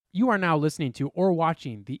You are now listening to or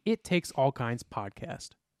watching the It Takes All Kinds podcast.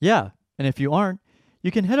 Yeah, and if you aren't,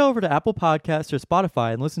 you can head over to Apple Podcasts or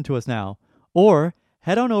Spotify and listen to us now, or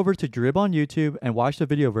head on over to Drib on YouTube and watch the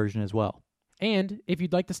video version as well. And if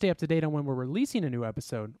you'd like to stay up to date on when we're releasing a new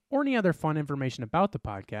episode or any other fun information about the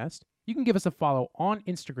podcast, you can give us a follow on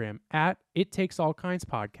Instagram at It Takes All Kinds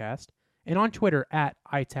Podcast and on Twitter at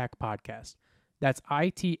ITAC Podcast. That's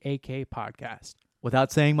ITAK Podcast.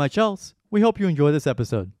 Without saying much else, we hope you enjoy this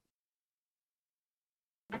episode.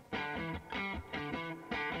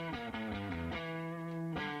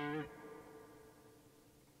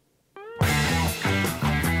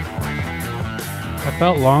 I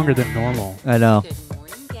felt longer than normal. I know. Good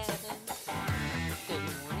morning, Gavin. Good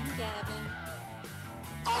morning, Gavin.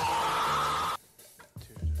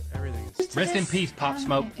 Dude, everything is... Rest in peace, Pop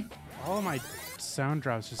Smoke. All of my sound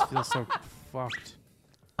drops just feel so fucked.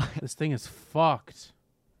 This thing is fucked.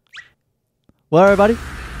 Well, everybody,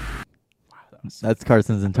 Wow, that was so that's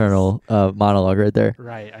Carson's internal monologue right there.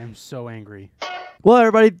 right. I'm so angry. Well,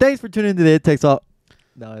 everybody, thanks for tuning into the It Takes All.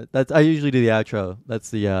 No, I usually do the outro.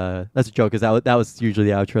 That's a joke. Cause that was usually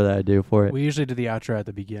the outro that I do for it. We usually do the outro at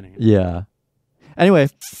the beginning. Yeah. Anyway,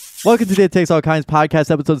 welcome to the It Takes All Kinds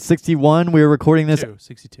podcast, episode 61. We are recording this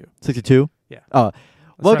 62. 62. Yeah. Oh, Let's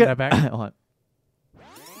welcome. run that back. Hold on.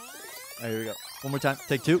 Here we go. One more time.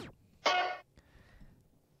 Take two.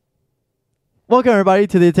 Welcome everybody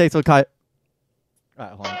to the It Takes All Kinds. All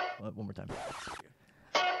right, hold on. One more time.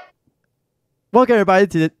 Welcome everybody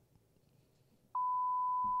to the.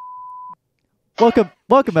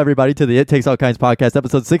 Welcome everybody to the It Takes All Kinds podcast,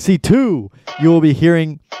 episode 62. You will be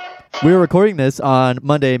hearing. We're recording this on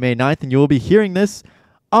Monday, May 9th, and you will be hearing this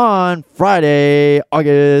on Friday,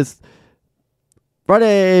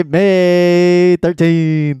 May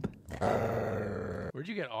 13th. Where'd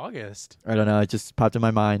you get August? I don't know. It just popped in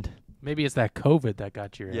my mind. Maybe it's that COVID that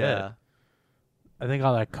got to your head. I think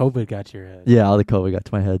all that COVID got to your head. Yeah, all the COVID got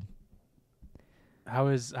to my head. How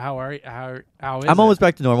is I'm almost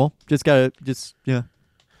back to normal. You You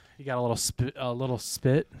got a little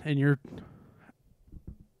spit in your...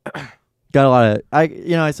 got a lot of,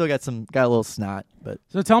 I still got a little snot, but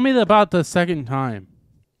So tell me about the second time.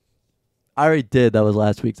 I already did. That was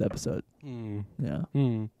last week's episode. Hmm. Yeah.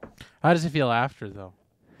 How does it feel after, though?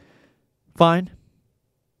 Fine.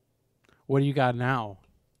 What do you got now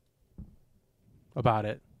about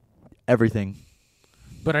it? Everything.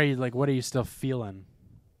 But what are you still feeling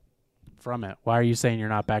from it? Why are you saying you're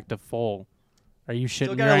not back to full? Are you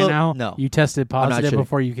shitting me got a right little- now? no. You tested I'm not positive shitting.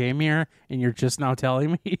 before you came here, and you're just now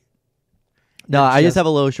telling me? No, I just- just have a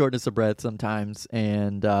little shortness of breath sometimes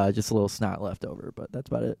and just a little snot left over, but that's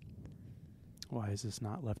about it. Why is this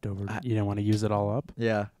not left over? You didn't want to use it all up?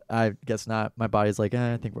 Yeah, I guess not. My body's like,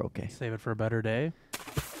 I think we're okay. Save it for a better day?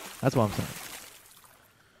 That's what I'm saying.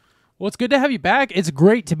 Well, it's good to have you back. It's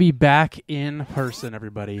great to be back in person,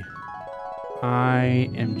 everybody. I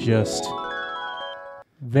am just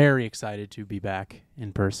very excited to be back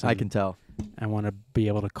in person. I can tell. I want to be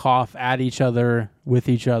able to cough at each other, with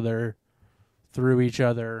each other, through each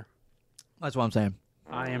other. That's what I'm saying.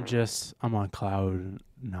 I'm on cloud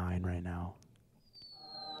 9 right now.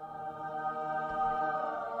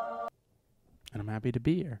 And I'm happy to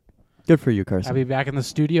be here. Good for you, Carson. Happy back in the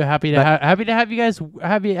studio. Happy to have you guys.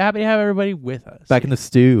 Happy to have everybody with us. Back in the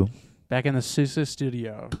stew. Back in the Sousa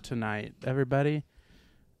studio tonight, everybody.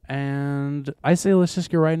 And I say let's just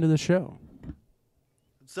get right into the show.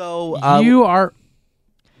 So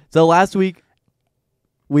So last week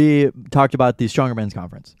we talked about the Stronger Men's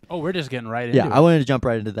Conference. Oh, we're just getting right into Yeah, it. I wanted to jump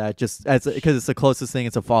right into that just because it's the closest thing.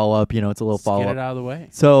 It's a follow up. It's a little Let's follow get up. it out of the way.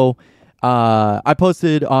 So I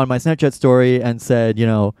posted on my Snapchat story and said,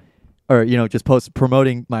 just post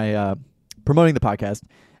promoting my promoting the podcast.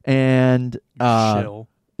 And Chill.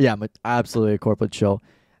 yeah, I'm absolutely a corporate shill.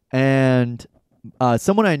 And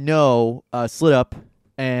someone I know slid up,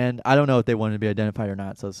 and I don't know if they wanted to be identified or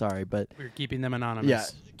not, so sorry. But We're keeping them anonymous. yeah,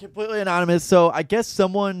 completely anonymous. So I guess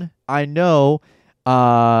someone I know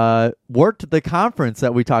worked the conference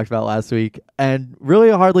that we talked about last week and really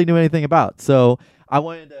hardly knew anything about. So I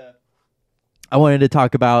wanted to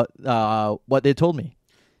talk about what they told me.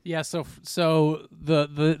 Yeah, so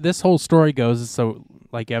the this whole story goes, so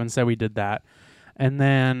like Evan said, we did that. And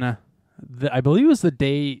then I believe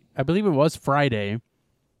it was Friday,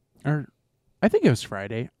 or I think it was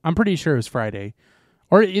Friday. I'm pretty sure it was Friday.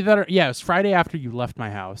 Or either, yeah, it was Friday after you left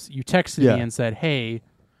my house. You texted Yeah. me and said, hey,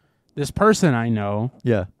 this person I know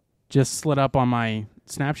Yeah. just slid up on my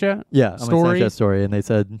Snapchat Yeah, on story. my Snapchat story, and they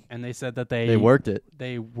said And they said that they worked it.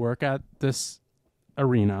 They work at this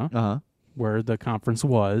arena Uh-huh. where the conference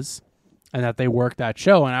was, and that they worked that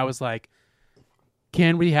show. And I was like,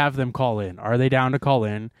 can we have them call in? Are they down to call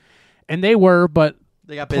in? And they were, but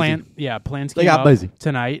They got busy. plans They came got up busy.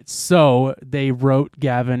 tonight. So they wrote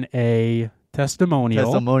Gavin a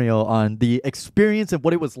testimonial. On the experience of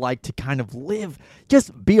what it was like to kind of live,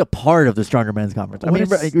 just be a part of the Stronger Men's Conference. I mean,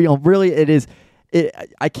 it's- really, it is.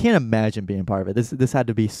 I can't imagine being part of it. This had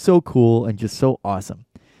to be so cool and just so awesome.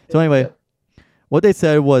 So anyway, what they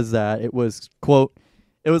said was that it was, quote,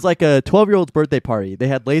 it was like a 12-year-old's birthday party. They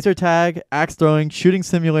had laser tag, axe throwing, shooting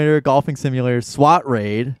simulator, golfing simulator, SWAT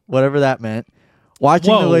raid, whatever that meant.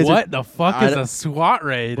 Watching the Whoa, laser. what the fuck I is don't- a SWAT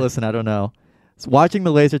raid? Listen, I don't know. So watching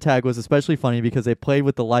the laser tag was especially funny because they played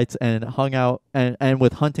with the lights and hung out and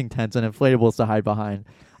with hunting tents and inflatables to hide behind.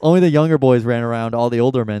 Only the younger boys ran around. All the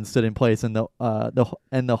older men stood in place, and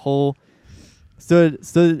the whole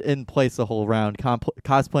stood in place the whole round,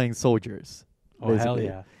 cosplaying soldiers. Oh, hell basically.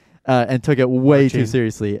 yeah. And took it way too Marching.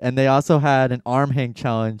 seriously. And they also had an arm hang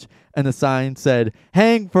challenge, and the sign said,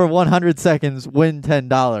 "Hang for 100 seconds, win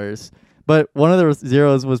 $10." But one of the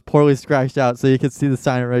zeros was poorly scratched out, so you could see the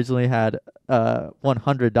sign originally had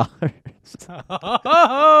 $100.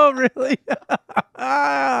 Oh, really?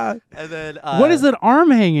 And then what is an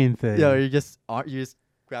arm hanging thing? You just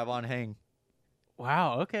grab on hang.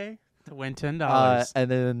 Wow, okay. To win $10. And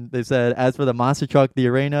then they said, as for the monster truck, the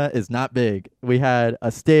arena is not big. We had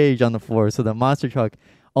a stage on the floor, so the monster truck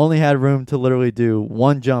only had room to literally do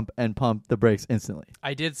one jump and pump the brakes instantly.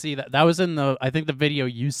 I did see that. That was in I think the video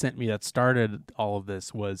you sent me that started all of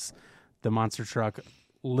this was the monster truck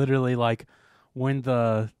literally like when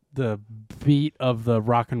the beat of the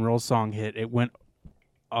rock and roll song hit, it went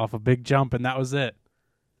off a big jump and that was it.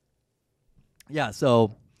 Yeah,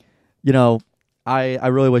 so, I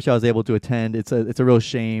really wish I was able to attend. It's a real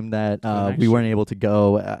shame that next we weren't year. able to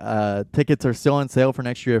go. Tickets are still on sale for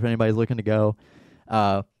next year if anybody's looking to go.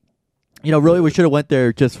 Really, we should have went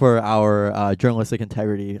there just for our journalistic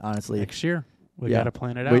integrity. Honestly, Next year. We Yeah. got to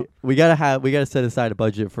plan it out. we gotta set aside a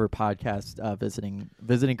budget for podcast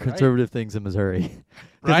visiting conservative things in Missouri.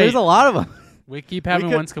 'Cause there's Right. a lot of them. We keep having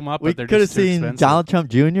could- ones come up, We but they're could have just too seen expensive. Donald Trump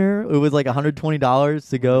Jr. It was like $120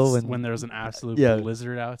 to go, and when there was an absolute Yeah.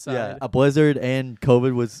 blizzard outside. yeah, a blizzard and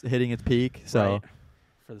COVID was hitting its peak. So Right.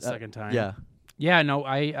 For the second time. yeah, Yeah, no,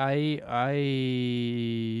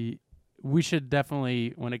 we should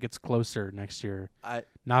definitely, when it gets closer next year, I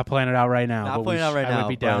not plan it out right now. not but playing out right I now. would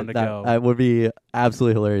be but down to that, go. That would be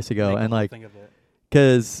absolutely hilarious to go, Make a and whole like thing of it.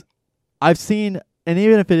 because I've seen, and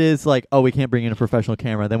even if it is like, oh, we can't bring in a professional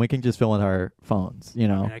camera, then we can just film with our phones. I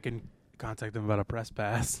mean, I can contact them about a press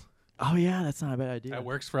pass. Oh yeah, that's not a bad idea. That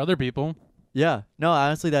works for other people. Yeah, no,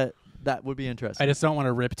 honestly, that would be interesting. I just don't want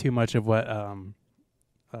to rip too much of what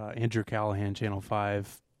Andrew Callahan, Channel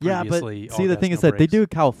 5. Yeah, but previously, see, all the gas, thing no is that they brakes. do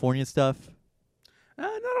California stuff. Not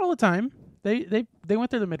all the time. They went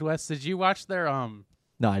through the Midwest. Did you watch their No,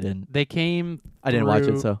 I didn't. They came. I didn't watch it.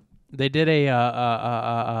 through- So They did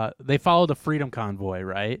they followed a freedom convoy,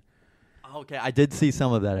 right? okay, I did see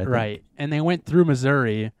some of that. I think. Right. And they went through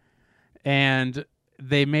Missouri and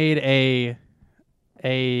they made a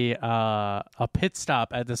pit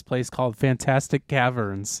stop at this place called Fantastic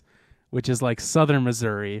Caverns, which is like southern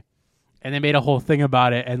Missouri. And they made a whole thing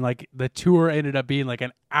about it, and like the tour ended up being like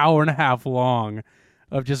an hour and a half long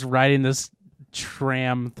of just riding this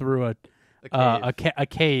tram through a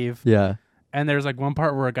cave. Yeah. And there's like one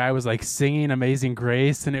part where a guy was like singing Amazing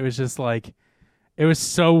Grace, and it was just like, it was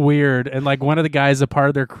so weird. And like one of the guys, a part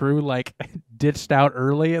of their crew, like ditched out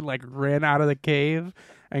early and like ran out of the cave,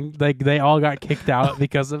 and like they all got kicked out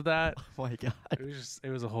because of that. Oh my god. It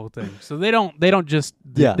was a whole thing. So they don't just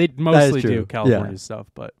Yeah, they that mostly is true. do California Yeah. stuff,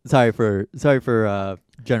 but Sorry for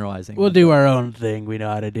generalizing. we'll but, do our own thing. We know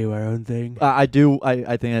how to do our own thing. I do.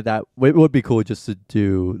 I think that it would be cool just to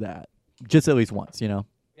do that, just at least once, Yeah,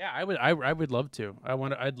 I would love to.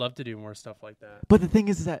 I'd love to do more stuff like that. But the thing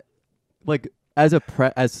is that, like, as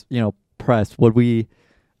press, would we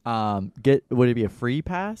would it be a free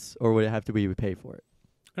pass or would it have to be pay for it?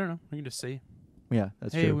 I don't know. We can just see. Yeah,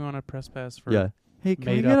 that's Hey, true. we want a press pass for Yeah. Hey, can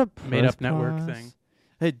we made get up- a made up press network pass? thing.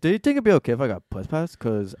 Hey, do you think it'd be okay if I got press pass?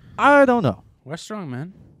 Cause I don't know. West Strong,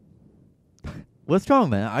 man. What's wrong,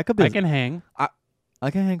 man? I could be. I can hang I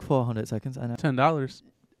can hang for 100 seconds. I know. $10.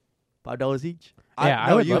 $5 each. Yeah, I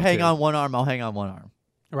no, would you love hang to. on one arm. I'll hang on one arm.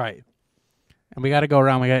 Right. And we got to go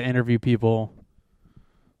around. We got to interview people.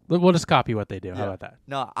 We'll just copy what they do. How Yeah. about that?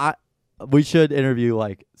 No, we should interview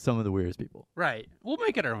like some of the weirdest people. Right. We'll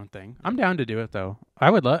make it our own thing. I'm down to do it though. I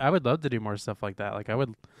would love to do more stuff like that. Like I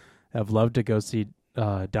would have loved to go see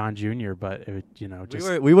Don Jr., but it would,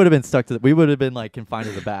 just We would have been stuck to. We would have been like confined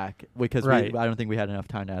to the back because Right. I don't think we had enough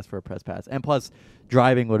time to ask for a press pass, and plus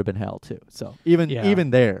driving would have been hell too. So even Yeah.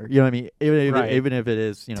 there, you know what I mean. Right. Even if it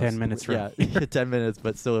is 10 minutes from yeah, 10 minutes,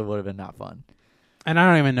 but still it would have been not fun. and I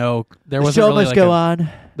don't even know there The wasn't show really must like go a, on.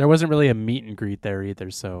 there wasn't really a meet and greet there either,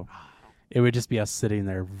 so it would just be us sitting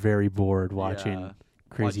there very bored watching Yeah.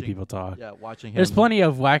 crazy Watching- people talk. Yeah, watching him. There's plenty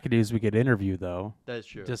of wackadoos we could interview though, That is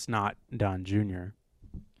true. just not Don Jr.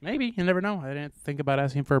 Maybe, you never know. I didn't think about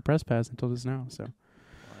asking for a press pass until just now, so I'm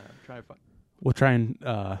trying to we'll try and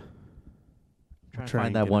trying to try and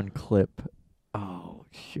find that get one clip. Oh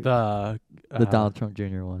shoot. the Donald Trump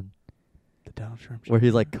Jr. one the Donald Trump where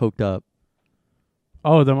he's Jr. like coked up.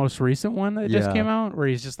 Oh, the most recent one that just Yeah. came out, where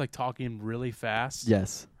he's just like talking really fast.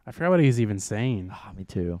 Yes. I forgot what he was even saying. Ah, me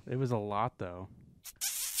too. It was a lot, though.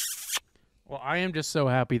 Well, I am just so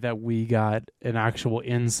happy that we got an actual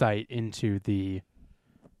insight into the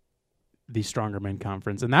Stronger Men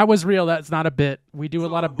conference, and that was real. That's not a bit. We do a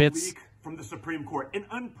lot of bits. Leak from the Supreme Court, an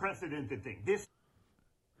unprecedented thing. This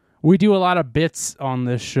We do a lot of bits on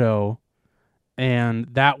this show, and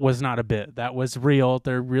that was not a bit. That was real.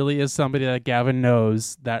 There really is somebody that Gavin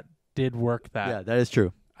knows that did work that. Yeah, that is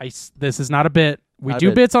true. This is not a bit. We Not a do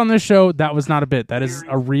bit. bits on this show. That was not a bit. That is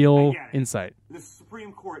a real I get it. insight. the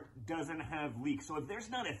Supreme Court doesn't have leaks. So if there's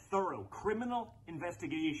not a thorough criminal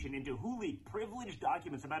investigation into who leaked privileged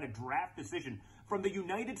documents about a draft decision from the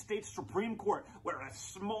United States Supreme Court, where a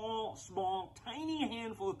small, tiny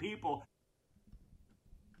handful of people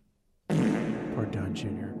Poor Don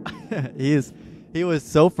Jr. He was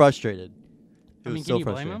so frustrated. He I was mean, so can you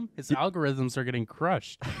blame frustrated. him? His algorithms are getting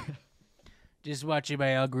crushed. Just watching my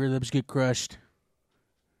algorithms get crushed.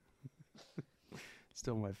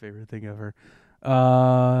 Still my favorite thing ever.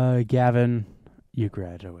 Gavin, you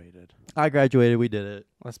graduated. I graduated. We did it.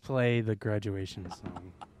 Let's play the graduation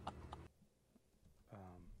song.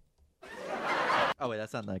 Oh wait,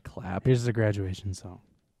 that's not the clap. Here's the graduation song.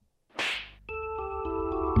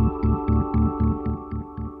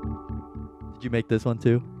 Did you make this one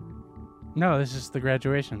too? No, this is the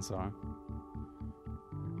graduation song.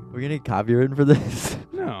 We're gonna get copywritten for this.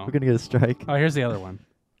 No. We're gonna get a strike. Oh, here's the other one.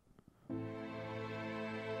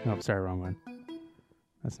 No, sorry, wrong one.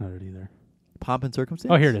 That's not it either. Pomp and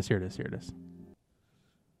circumstance. Oh, here it is. Here it is. Here it is.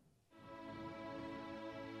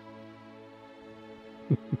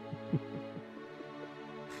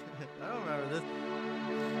 I don't remember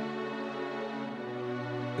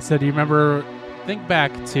this. So do you remember, think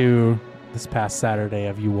back to this past Saturday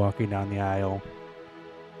of you walking down the aisle.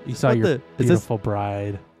 You saw what your is this- beautiful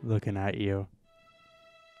bride looking at you.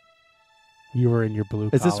 You were in your blue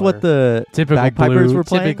Is this collar. what the typical bagpipers blue, were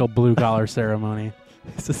playing? typical blue collar ceremony?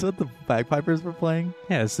 Is this what the bagpipers were playing?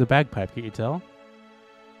 Yeah, it's the bagpipe. Can you tell?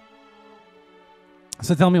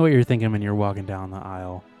 So tell me what you're thinking when you're walking down the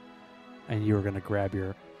aisle, and you were gonna grab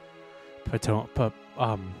your what's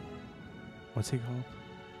it called?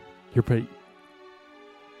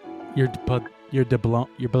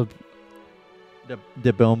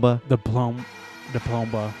 Diploma.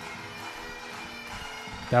 Diploma.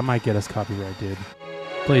 That might get us copyright, dude.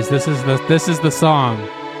 Please, this is the song.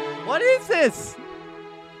 What is this?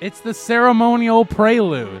 It's the ceremonial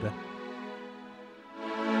prelude.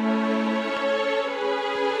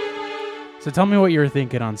 So tell me what you were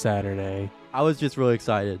thinking on Saturday. I was just really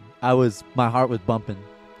excited. My heart was bumping.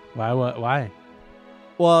 Why?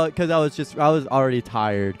 Well, because I was already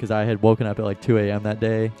tired because I had woken up at like 2 a.m. that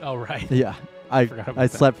day. Oh, right. Yeah, I Forgot about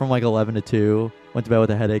that. slept from like 11 to 2. Went to bed with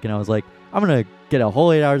a headache, and I was like, I'm gonna get a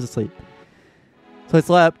whole 8 hours of sleep. So I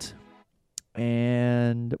slept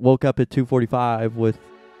and woke up at 2:45 with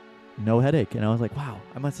no headache, and I was like, wow,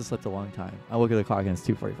 I must have slept a long time. I look at the clock and it's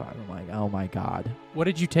 2:45. I'm like, oh my god, What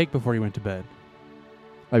did you take before you went to bed?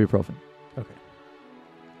 ibuprofen. Okay.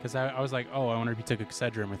 Because I was like, oh, I wonder if you took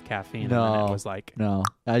Excedrin with caffeine. And then No. it was like, No,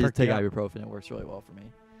 I just Perked take you up. ibuprofen. It works really well for me.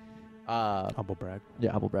 humble brag.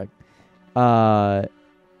 Yeah, humble brag.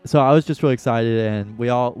 So I was just really excited, and we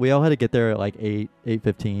all had to get there at like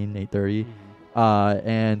 8:15, 8:30.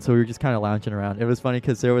 And so we were just kind of lounging around. It was funny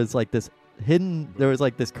because there was like this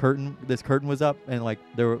curtain. This curtain was up, and like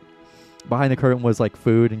behind the curtain was like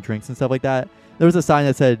food and drinks and stuff like that. There was a sign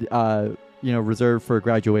that said, reserved for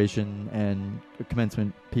graduation and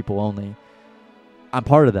commencement people only. I'm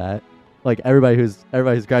part of that. Like everybody who's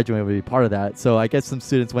graduating would be part of that. So I guess some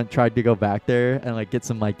students tried to go back there and like get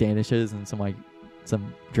some like danishes and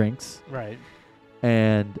some drinks. Right.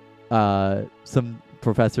 And some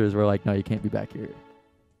professors were like, no, you can't be back here.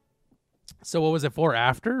 So what was it for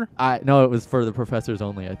after? No, it was for the professors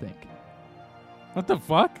only, I think. What the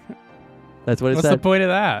fuck? That's what it What's said. the point of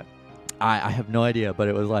that? I have no idea, but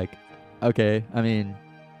it was like, okay, I mean,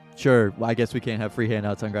 sure, I guess we can't have free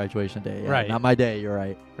handouts on graduation day. Yeah, Right. Not my day, you're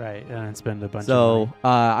right. Right, and spend a bunch of So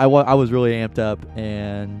money. I was really amped up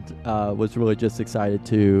and was really just excited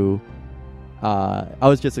to, I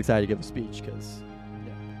was just excited to give a speech because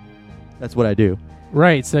that's what I do.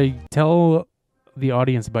 Right, so you tell the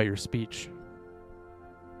audience about your speech.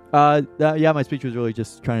 Yeah, my speech was really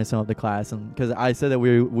just trying to sum up the class, and because I said that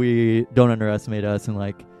we don't underestimate us, and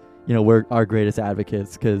like, you know, we're our greatest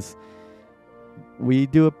advocates because we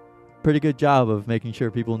do a pretty good job of making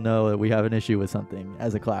sure people know that we have an issue with something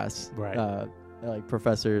as a class. Right. Like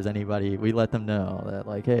professors, anybody, we let them know that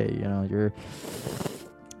like, hey, you know,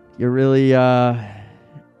 you're really not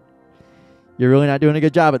doing a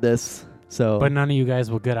good job at this. So, But none of you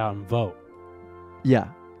guys will get out and vote. yeah,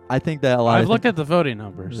 I think that a lot. I've looked at the voting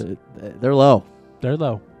numbers. They're low. They're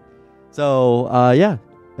low. So yeah,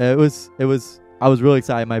 it was. I was really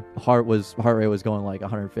excited. My heart rate was going like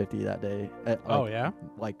 150 that day. Oh, yeah?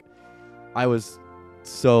 Like, I was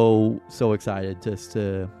so excited just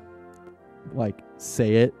to like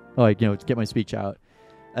say it, like, you know, get my speech out,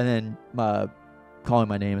 and then calling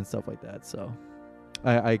my name and stuff like that. So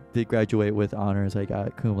I did graduate with honors. I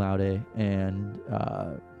got cum laude, and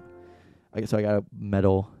I got a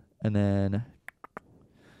medal, and then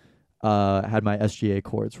had my SGA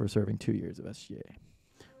cords for serving 2 years of SGA.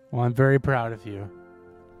 Well, I'm very proud of you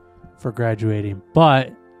for graduating,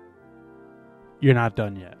 but you're not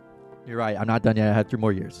done yet. You're right. I'm not done yet. I had 3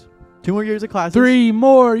 more years. 2 more years of classes. 3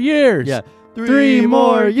 more years. Yeah. 3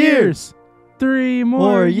 more years. 3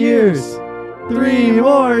 more years. 3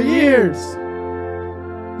 more years.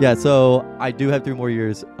 Yeah, so I do have 3 more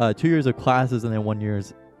years. 2 years of classes, and then 1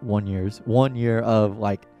 year of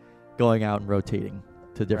like going out and rotating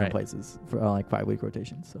to different Right. places for like 5-week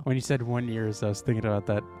rotations. So When you said 1 year, I was thinking about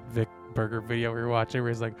that Vic Berger video we were watching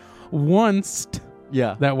where he's like, once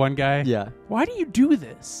yeah, that one guy. yeah. Why do you do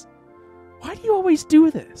this? Why do you always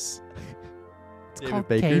do this? It's David called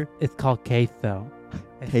Baker? It's called Catho.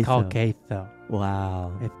 It's Catho. called Catho.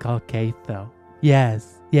 Wow. It's called Catho.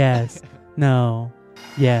 Yes. Yes. No.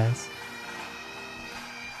 Yes.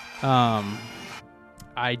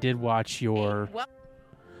 I did watch your.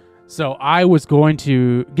 So I was going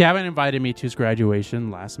to. Gavin invited me to his graduation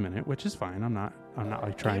last minute, which is fine. I'm not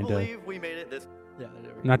like trying to. we made it this. Yeah.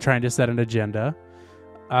 I'm not trying to set an agenda.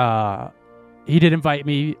 He did invite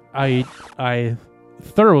me. I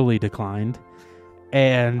thoroughly declined,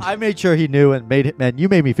 and I made sure he knew and made it. Man, you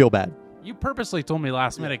made me feel bad. you purposely told me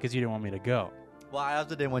last minute because you didn't want me to go. Well, I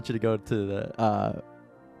also didn't want you to go to the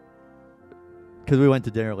because we went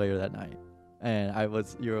to dinner later that night, and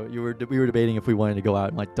we were debating if we wanted to go out.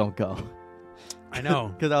 I'm like, don't go. I know.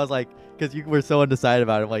 Because I was like, because you were so undecided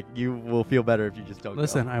about it. I'm like, you will feel better if you just don't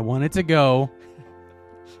Listen, go. I wanted to go,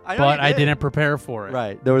 I know but you I did. didn't prepare for it.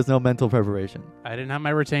 Right. There was no mental preparation. I didn't have my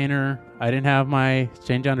retainer. I didn't have my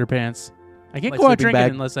change underpants. I can't My go out sleeping drinking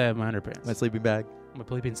bag. unless I have my underpants. My sleeping bag. My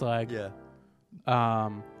sleeping slag. Yeah.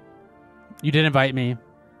 You did invite me.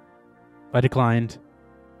 I declined.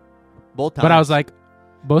 Both times. But I was like,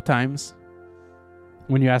 both times.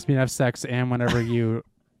 When you asked me to have sex and whenever you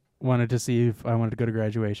wanted to see if I wanted to go to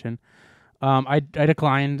graduation. I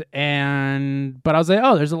declined, but I was like,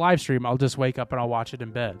 oh, there's a live stream. I'll just wake up and I'll watch it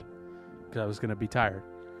in bed because I was going to be tired.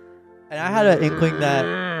 and I had an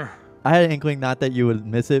inkling not that you would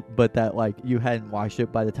miss it, but that like you hadn't watched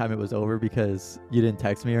it by the time it was over because you didn't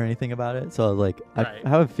text me or anything about it. So I was like, Right. I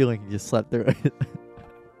have a feeling you just slept through it.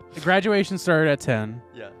 The graduation started at 10.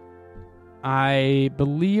 Yeah. I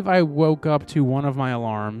believe I woke up to one of my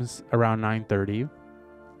alarms around 9:30.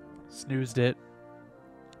 Snoozed it.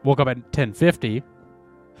 Woke up at 10:50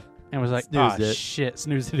 and was like, Snoozed oh it. shit,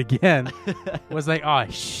 snoozed it again. Was like, oh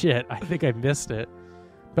shit, I think I missed it.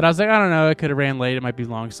 But I was like, I don't know, it could have ran late, it might be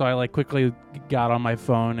long. So I like quickly got on my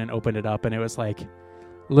phone and opened it up, and it was like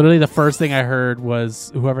literally the first thing I heard was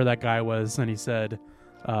whoever that guy was, and he said,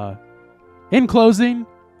 in closing,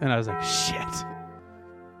 and I was like, shit.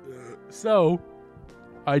 So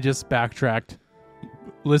I just backtracked,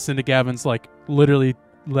 listened to Gavin's like literally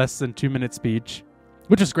less than 2-minute speech,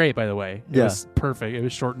 which was great, by the way. It Yeah. was perfect. It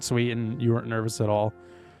was short and sweet, and you weren't nervous at all.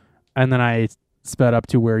 And then I sped up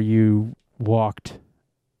to where you walked,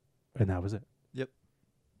 and that was it.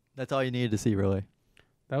 That's all you needed to see, really.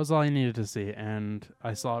 That was all I needed to see, and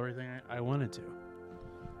I saw everything I wanted to.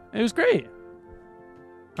 It was great.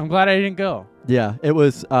 I'm glad I didn't go. Yeah, it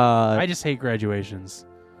was. I just hate graduations.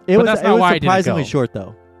 It but was. that's It not was why I didn't surprisingly go. short,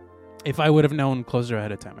 though. If I would have known closer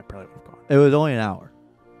ahead of time, I probably would have gone. It was only an hour,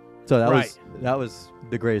 so Right. that was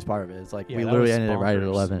the greatest part of it. It's like Yeah, we that literally was ended it right at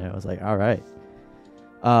bonkers. 11. It was like, all right.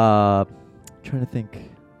 Trying to think.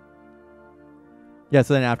 Yeah.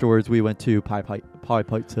 So then afterwards, we went to Pie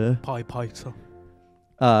Pizza. Pie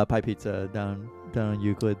Pizza down on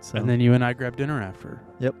Euclid. So. And then you and I grabbed dinner after.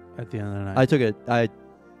 Yep. At the end of the night. I took it.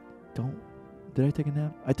 Did I take a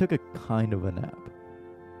nap? I took a kind of a nap.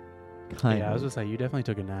 Yeah, I was gonna say you definitely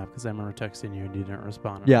took a nap because I remember texting you and you didn't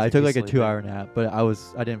respond. Yeah, I took like a sleeping. 2-hour nap, but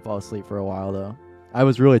I didn't fall asleep for a while though. I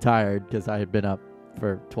was really tired because I had been up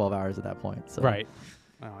for 12 hours at that point. So. Right.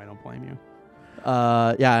 No, I don't blame you.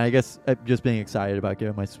 Yeah, I guess just being excited about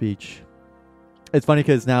giving my speech. It's funny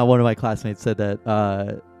because now one of my classmates said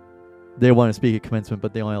that they want to speak at commencement,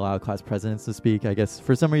 but they only allow class presidents to speak. I guess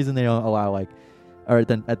for some reason they don't allow or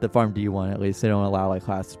at the Farm D one at least, they don't allow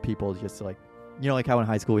class people just to like how in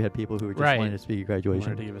high school we had people who were just Right. wanting to speak at Wanted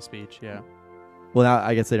graduation. to give a speech. Yeah. Well, now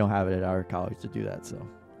I guess they don't have it at our college to do that. So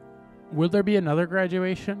Will there be another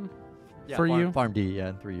graduation for you? Farm D,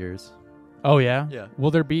 in 3 years. Oh yeah. Yeah. Will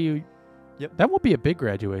there be? Yep. That won't be a big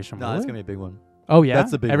graduation. No, will that's it? gonna be a big one. Oh yeah. that's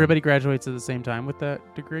the big one. Everybody graduates at the same time with that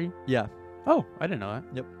degree. Yeah, Oh, I didn't know that.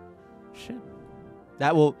 Yep. Shit.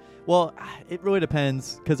 that will. Well, it really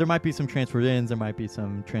depends because there might be some transfer ins, there might be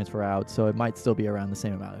some transfer outs, so it might still be around the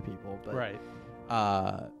same amount of people. But, Right.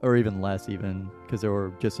 or even less, even because there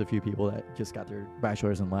were just a few people that just got their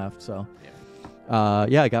bachelors and left. So,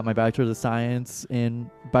 I got my bachelor's of science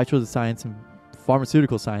in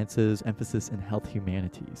pharmaceutical sciences, emphasis in health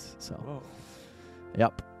humanities. So, Whoa.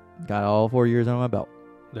 yep, got all 4 years under my belt,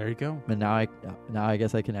 There you go. and now I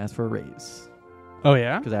guess I can ask for a raise Oh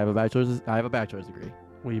yeah. because I have a bachelor's degree.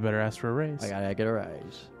 Well, you better ask for a raise. I gotta get a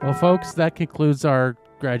raise. Well, folks, that concludes our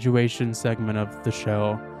graduation segment of the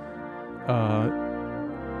show.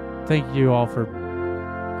 Thank you all for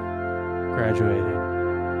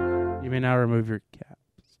graduating. You may now remove your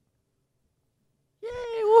caps. Yay!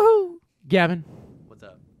 Woohoo! Gavin, What's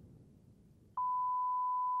up?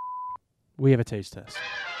 we have a taste test.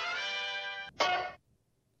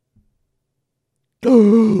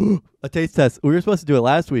 A taste test. We were supposed to do it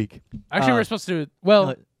last week. Actually, Uh, we're supposed to.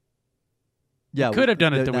 Well, Yeah, could have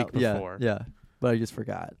done it the week yeah, before. Yeah, but I just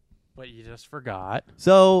forgot. but you just forgot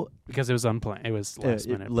So because it was unplanned. It was last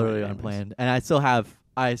minute. literally but anyways. unplanned, and I still have.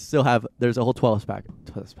 There's a whole 12 pack.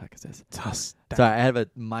 12 pack is this? Dust. Sorry, I have a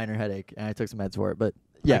minor headache, and I took some meds for it. But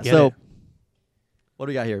yeah, get so it. what do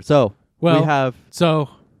we got here? So Well, we have. So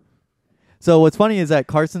So what's funny is that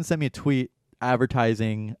Carson sent me a tweet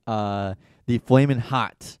advertising the Flamin'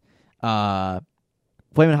 Hot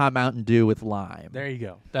Mountain Dew with lime. there you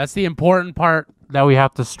go. That's the important part that we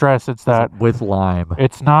have to stress. It's that with lime.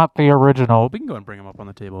 it's not the original. We can go and bring them up on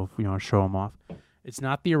the table if you want to show them off. It's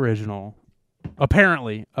not the original.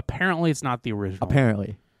 Apparently, it's not the original.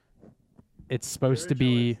 Apparently. It's supposed to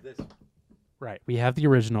be right. We have the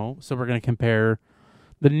original, so we're going to compare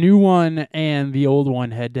the new one and the old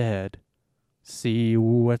one head to head. See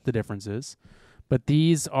what the difference is. But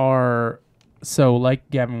these are so like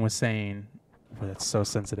Gavin was saying. Boy, that's so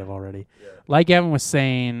sensitive already. Yeah. Like Gavin was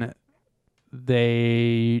saying,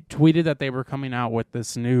 they tweeted that they were coming out with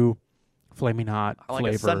this new Flaming Hot Like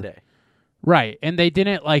flavor. a Sunday. Right, and they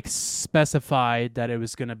didn't specify that it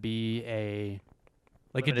was going to be a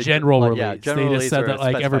Limited general release. yeah, general they just release said or that a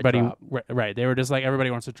specified everybody drop. right. They were just like everybody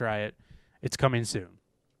wants to try it. It's coming soon.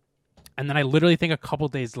 And then I literally think a couple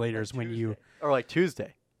days later is when you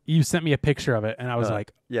Tuesday. sent me a picture of it, and I was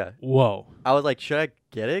like, Yeah. "Whoa!" I was like, should I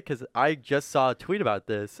get it? Because I just saw a tweet about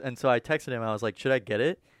this. And so I texted him. I was like, should I get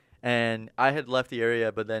it? And I had left the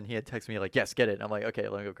area, but then he had texted me like, yes, get it. And I'm like, okay,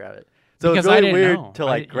 let me go grab it. So Because it's I really didn't weird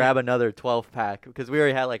know. to grab another 12 pack because we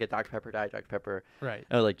already had like a Dr. Pepper, Diet Dr. Pepper. Right,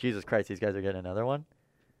 And I was like, Jesus Christ, these guys are getting another one.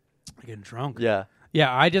 getting drunk. Yeah.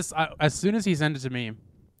 Yeah, as soon as he sent it to me,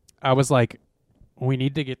 I was like, we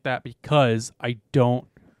need to get that because I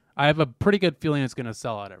have a pretty good feeling it's going to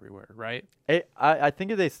sell out everywhere, right? I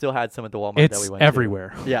think they still had some at the Walmart that It's we went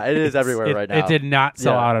everywhere. to. Yeah, it is everywhere right now. It did not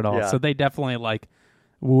sell Yeah, out at all. yeah. So they definitely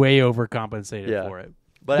way overcompensated Yeah. for it.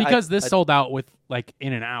 But Because this sold out with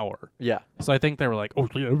in an hour. Yeah. So I think they were like, oh,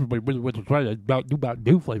 yeah, everybody really wants to try about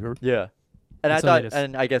new flavor. Yeah. And And I so they thought, just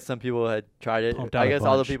and I guess some people had tried it. pumped out I a guess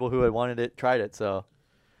all the bunch. people who had wanted it tried it. So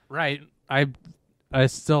Right. I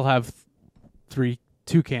still have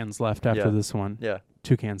two cans left after Yeah. this one. yeah,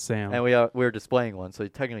 2 cans Sam. and we were displaying one, so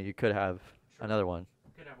technically you could have another one.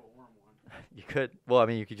 could have a warm one. You could. Well, I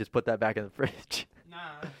mean, you could just put that back in the fridge. Nah,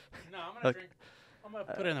 I'm Okay. gonna drink. I'm gonna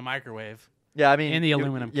put it in the microwave. Yeah, I mean, In the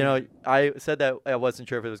aluminum You know, can. I said that I wasn't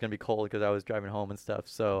sure if it was gonna be cold because I was driving home and stuff,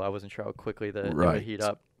 so I wasn't sure how quickly it would heat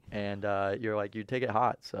up. And you're like, you take it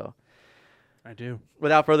hot. So I do.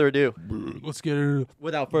 without further ado, Let's get it. you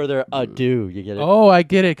get it. Oh, I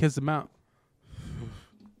get it, because the mount.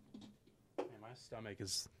 Man, my stomach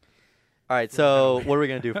is. All right, so what are we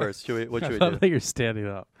gonna do first? What I should we love do? that you're standing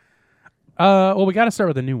up. Well, we got to start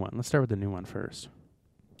with the new one. Let's start with the new one first.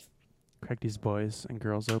 Crack these boys and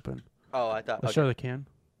girls open. Oh, I thought. Let's show the can,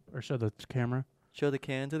 or show the camera. Show the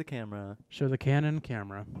can to the camera. Show the Canon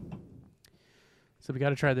camera. So we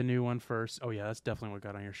got to try the new one first. Oh yeah, that's definitely what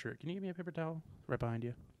got on your shirt. Can you give me a paper towel right behind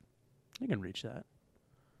you? You can reach that.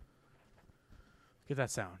 Get that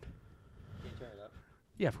sound. Can you turn it up?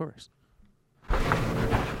 Yeah, of course.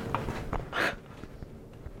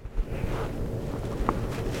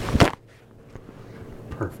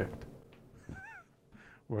 Perfect.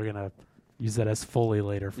 We're gonna use that as Foley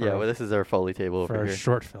later for Yeah, well, this is our Foley table for over our here.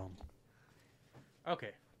 short film.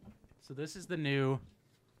 Okay, so this is the new.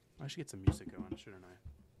 I should get some music going, shouldn't I?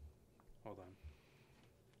 Hold on.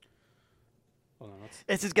 Hold on.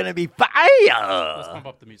 This is gonna be Let's fire. pump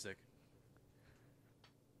up the music.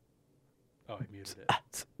 Oh, I muted it.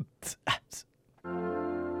 I'm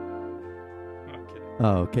kidding.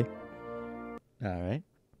 Oh, okay. All right.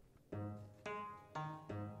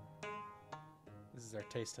 This is our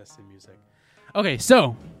taste testing music. Okay,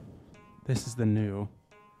 so this is the new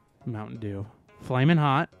Mountain Dew, Flamin'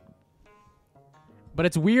 Hot. But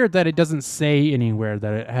it's weird that it doesn't say anywhere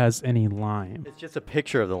that it has any lime. It's just a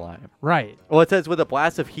picture of the lime. Right. Well, it says with a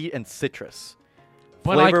blast of heat and citrus.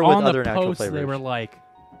 But Flavor like with on other the natural post, they flavors. were like,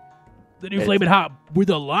 the new It's- Flamin' Hot with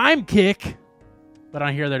a lime kick. But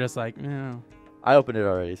on here, they're just like, no, I opened it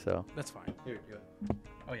already, so. that's fine. Here,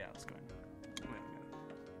 Oh yeah, let's go ahead. Wait, we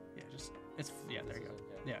gotta- Yeah, just it's yeah. There you go.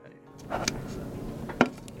 Yeah.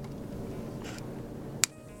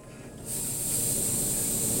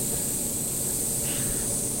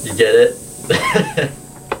 You get it?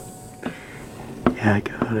 Yeah, I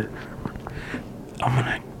got it. I'm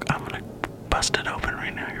gonna bust it open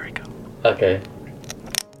right now. Here we go. Okay.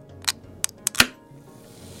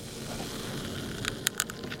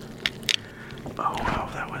 Oh wow,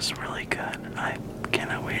 that was really good. I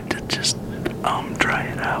cannot wait to just try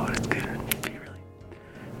it out. It's gonna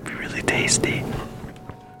be really tasty.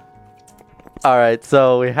 All right,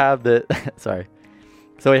 so we have the. Sorry.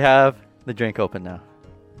 So we have the drink open now.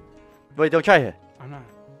 Wait, don't try it. I'm not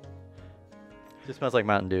It just smells like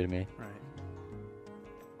Mountain Dew to me. right.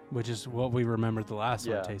 Which is what we remembered the last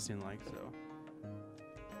Yeah. one tasting like. So.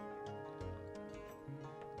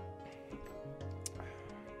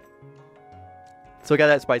 So we got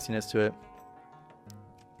that spiciness to it.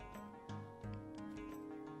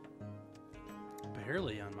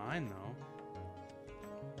 Barely on mine though.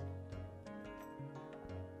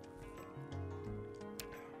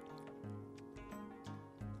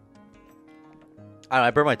 I don't know,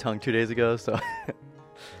 I burned my tongue 2 days ago, so.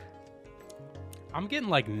 I'm getting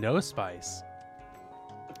like no spice.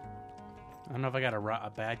 I don't know if I got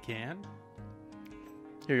a bad can.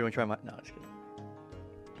 Here, you want to try my. No, just kidding.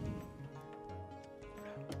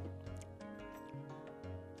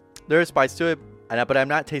 There is spice to it, but I'm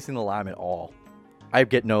not tasting the lime at all. I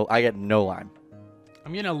get no lime.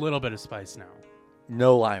 I'm getting a little bit of spice now.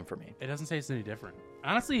 No lime for me. It doesn't taste any different.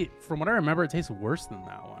 Honestly, from what I remember, it tastes worse than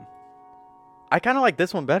that one. I kind of like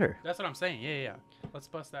this one better. That's what I'm saying. Yeah. Let's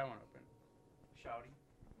bust that one open. Shouty.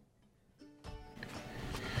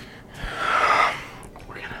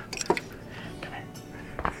 We're gonna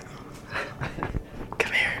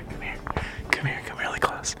come here. Come really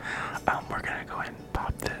close. We're gonna go ahead and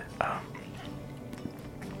pop the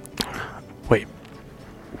wait.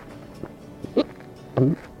 We're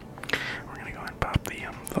gonna go ahead and pop the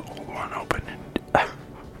old one open and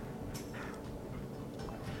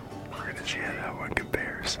we're gonna see how that one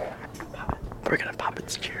compares. We're gonna pop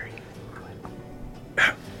its cherry. Go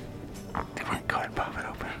ahead and pop it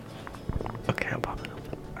open. Okay, I'll pop it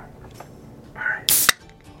open. Alright.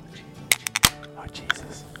 Oh,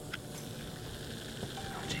 Jesus.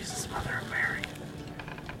 Oh, Jesus, Mother of Mary.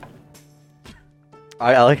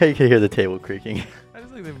 I like how you can hear the table creaking. I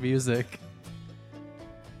just like the music.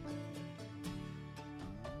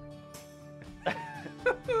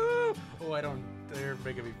 Oh, I don't. They're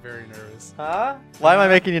making me very nervous. Huh? Why am I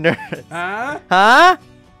making you nervous? Huh? Huh?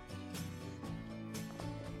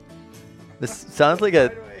 This sounds like a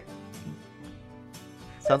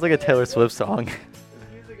Taylor Swift song. This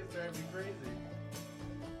music is driving me crazy.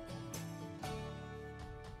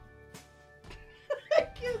 I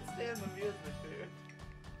can't stand the music, dude.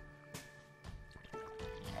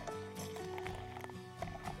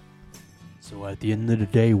 So at the end of the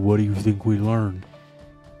day, what do you think we learned?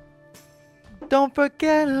 Don't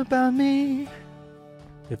forget about me.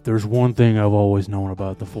 If there's one thing I've always known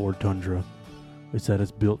about the Ford Tundra, it's that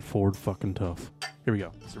it's built Ford fucking tough. Here we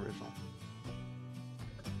go. It's original.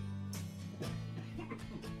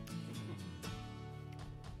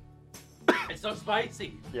 It's so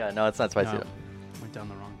spicy. Yeah, no, it's not spicy. No. Though. Went down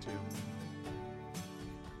the wrong tube.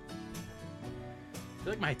 I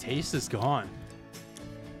feel like my taste is gone.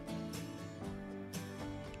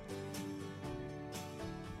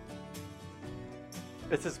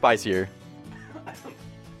 This is spicier.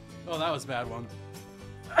 Oh, that was a bad one.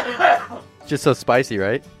 Just so spicy,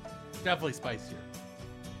 right? Definitely spicier.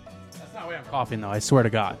 That's not why I'm coughing, though. I swear to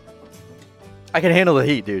God. I can handle the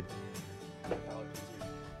heat, dude.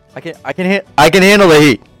 I can handle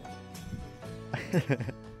the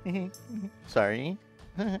heat. Sorry.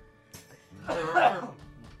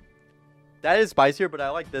 That is spicier, but I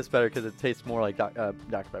like this better because it tastes more like Dr.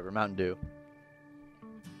 Pepper, Mountain Dew.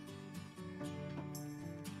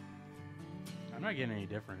 I'm not getting any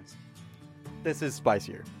difference. This is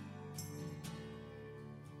spicier.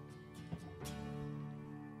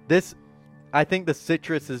 This, I think the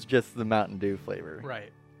citrus is just the Mountain Dew flavor.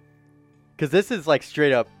 Right. Because this is like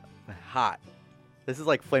straight up hot. This is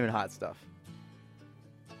like flaming hot stuff.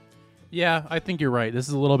 Yeah, I think you're right. This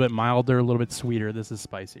is a little bit milder, a little bit sweeter. This is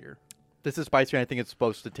spicier. This is spicier, and I think it's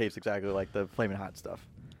supposed to taste exactly like the flaming hot stuff.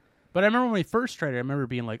 But I remember when we first tried it, I remember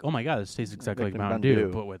being like, "Oh my God, this tastes exactly like the Mountain Mountain Dew,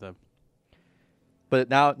 Dew. but with a." But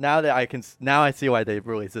now that I see why they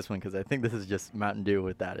released this one, because I think this is just Mountain Dew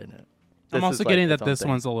with that in it. I'm This also is, like, getting its that own this thing.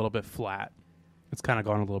 one's a little bit flat. It's kind of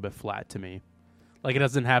gone a little bit flat to me. Like it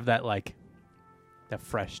doesn't have that that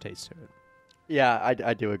fresh taste to it. Yeah,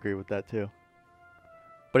 I do agree with that too.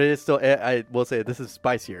 But it is still. I will say this is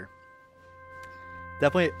spicier.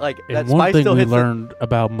 Definitely, like that And one spice thing still we hits. learned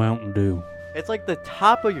about Mountain Dew. It's like the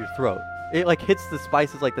top of your throat. It like hits the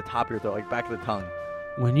spices like the top of your throat, like back of the tongue.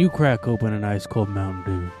 When you crack open an ice cold Mountain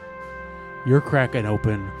Dew, you're cracking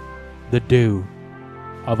open the dew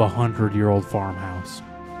of 100-year-old farmhouse.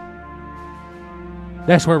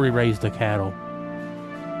 That's where we raised the cattle.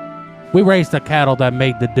 We raised the cattle that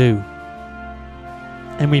made the dew.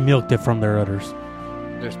 And we milked it from their udders.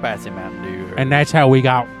 There's spicy Mountain Dew. And that's how we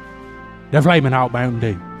got the Flamin' Hot Mountain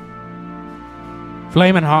Dew.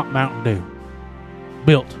 Flamin' Hot Mountain Dew.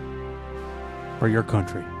 Built for your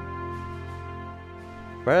country.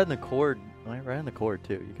 right on the cord. Right on the cord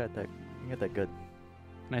too. You got that. You got that good.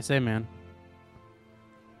 Can I say, man?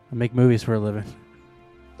 I make movies for a living.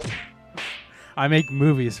 I make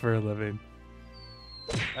movies for a living.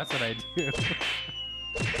 That's what I do.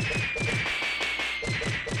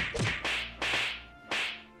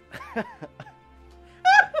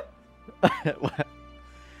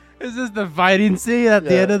 Is this the fighting scene at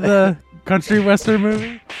the Yeah. end of the country western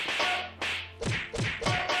movie?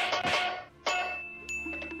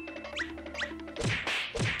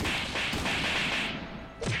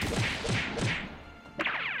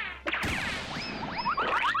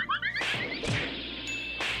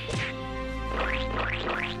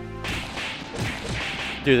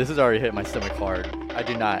 Dude, this has already hit my stomach hard. I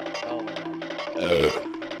do not. Oh my god.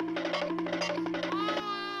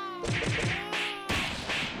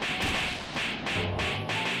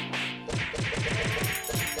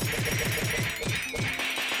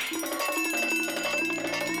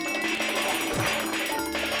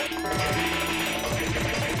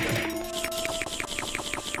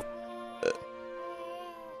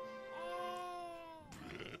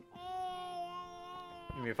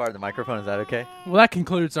 Give me a fart in the microphone. Is that okay? Well, that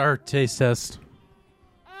concludes our taste test.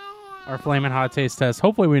 Our flaming hot taste test.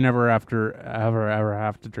 Hopefully, we never ever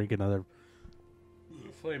have to drink another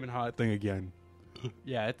flaming hot thing again.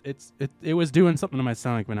 Yeah, it was doing something to my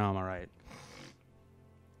stomach, but now I'm all right.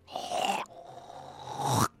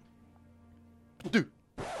 Dude.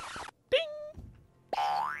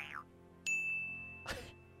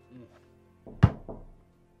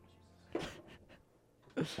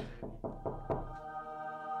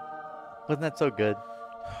 Wasn't that so good?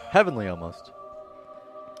 Heavenly almost.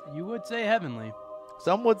 You would say heavenly.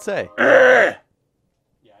 Some would say. Yeah,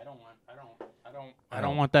 I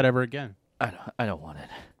don't want that ever again. I don't want it.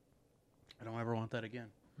 I don't ever want that again.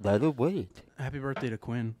 Let it wait. Happy birthday to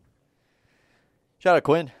Quinn. Shout out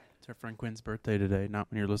Quinn. It's our friend Quinn's birthday today, not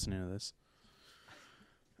when you're listening to this.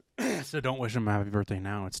 So don't wish him a happy birthday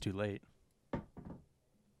now. It's too late.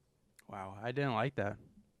 Wow, I didn't like that.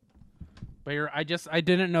 But I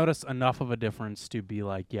didn't notice enough of a difference to be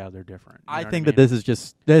like, yeah, they're different. You know I what think mean? that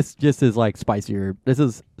this just is like spicier. This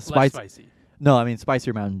is Less spice. spicy. No, I mean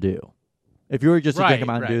spicier Mountain Dew. If you were just to drink a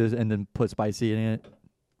Right, Mountain Dew and then put spicy in it,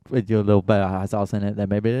 with your little bit of hot sauce in it, then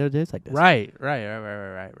maybe it'll taste like this. Right.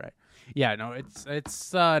 Yeah, no,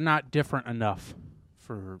 it's not different enough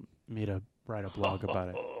for me to write a blog about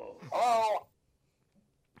it. Oh,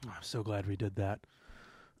 I'm so glad we did that.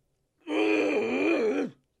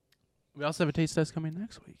 We also have a taste test coming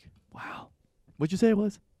next week. Wow. What'd you say it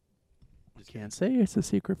was? Can't say it's a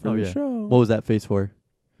secret for Oh, the yeah. show. What was that face for?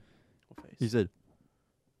 What face? You said.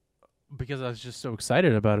 Because I was just so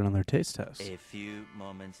excited about it on their taste test. A few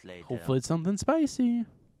moments later. Hopefully it's something spicy.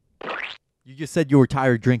 You just said you were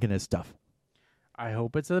tired drinking this stuff. I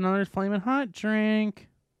hope it's another flaming hot drink.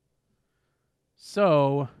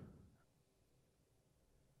 So,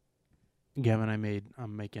 Gavin, I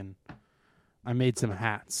made some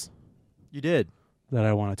hats You did. that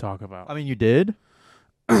I want to talk about. I mean, you did.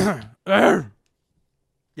 Arr! Yeah.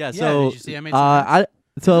 Yeah, So. did you see I made some hats? I.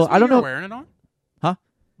 Is So this what I don't you were know. wearing it on? Huh?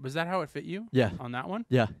 Was that how it fit you? Yeah. On that one?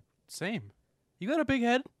 Yeah. Same. You got a big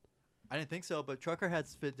head. I didn't think so, but trucker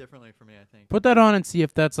hats fit differently for me. I think. Put that on and see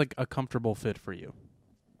if that's like a comfortable fit for you.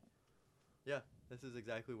 Yeah. This is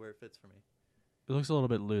exactly where it fits for me. It looks a little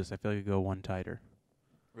bit loose. I feel like you go one tighter.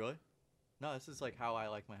 Really? No, this is like how I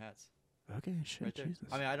like my hats. Okay, shit, Right there. Jesus.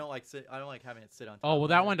 I mean, I don't like having it sit on top. Oh well, of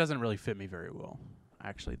that my one head. doesn't really fit me very well.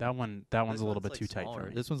 Actually, that one's This a little one's, bit like, too tight smaller. for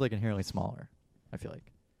me. This one's like inherently smaller. I feel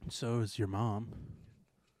like So is your mom.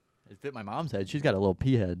 it fit my mom's head. She's got a little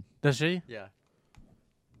pea head. Does she? Yeah.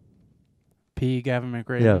 P. Gavin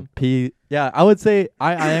McRaven. Yeah. Pea. Yeah. I would say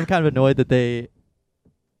I am kind of annoyed that they.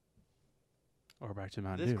 Or back to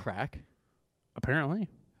Mountain This Dew. crack. Apparently,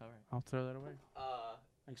 All right. I'll throw that away.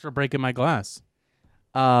 Thanks for breaking my glass.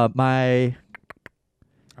 My. I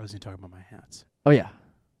was going to talk about my hats. Oh yeah.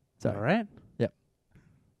 Is that Sorry. all right?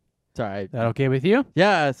 Sorry. That okay with you?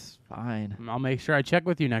 Yeah, it's fine. I'll make sure I check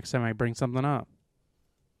with you next time I bring something up.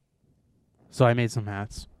 So I made some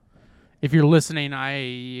hats. If you're listening,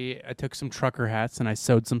 I took some trucker hats and I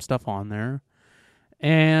sewed some stuff on there.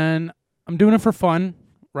 And I'm doing it for fun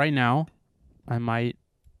right now. I might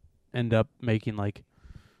end up making like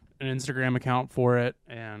an Instagram account for it,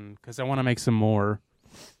 and because I want to make some more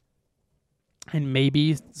and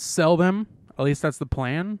maybe sell them. At least that's the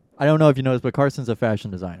plan. I don't know if you noticed, but Carson's a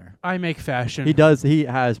fashion designer. I make fashion. He does. He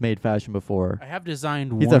has made fashion before. I have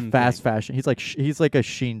designed He's one a fast thing. fashion. He's like a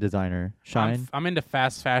Sheen designer. Shine. I'm into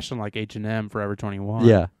fast fashion like H&M, Forever 21.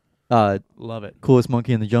 Yeah. Love it. Coolest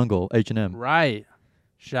monkey in the jungle. H&M. Right.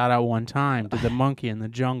 Shout out one time to the monkey in the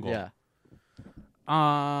jungle. Yeah.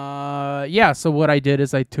 Yeah, so what I did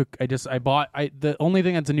is the only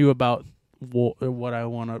thing that's new about what I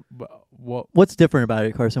want to What's different about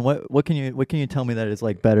it, Carson? What can you tell me that is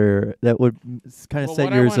like better that would kind of Well, set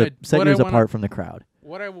what I yours wanna- set what I yours wanna- apart from the crowd?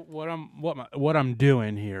 what I'm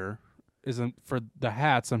doing here is for the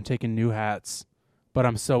hats, I'm taking new hats, but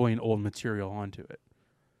I'm sewing old material onto it.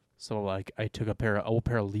 So like I took old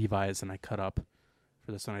pair of Levi's and I cut up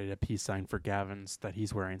for this one. I did a peace sign for Gavin's that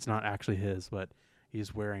he's wearing. It's not actually his, but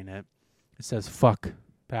he's wearing it. It says "fuck"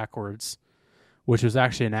 backwards, which was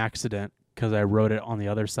actually an accident because I wrote it on the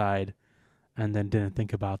other side and then didn't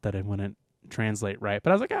think about that it wouldn't translate right.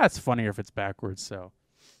 But I was like, it's funnier if it's backwards, so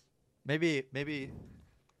Maybe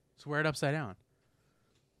just wear it upside down.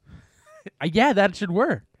 Yeah, that should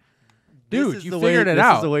work. Dude, this is you the figured way, it this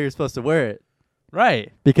out. is the way you're supposed to wear it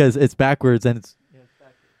Right. because it's backwards and it's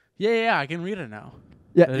Yeah, I can read it now.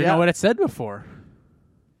 yeah. I didn't know what it said before.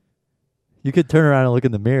 You could turn around and look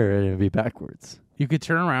in the mirror and it'd be backwards. You could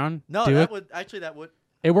turn around. No, do that it. would actually that would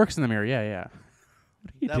It works in the mirror. Yeah.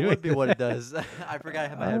 What are you that doing? would be what it does. I forgot I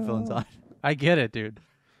have my headphones on. I get it, dude.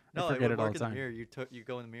 No, I it forget would it all work the in time. the mirror. You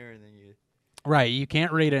go in the mirror and then you Right. You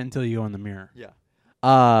can't read it until you go in the mirror. yeah.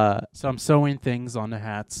 So I'm sewing things onto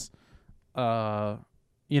hats. Long.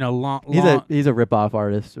 He's a rip-off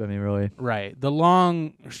artist. I mean, really. Right. The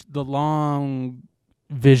long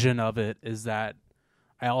vision of it is that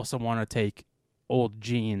I also want to take old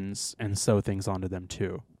jeans and sew things onto them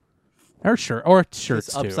too, or shirts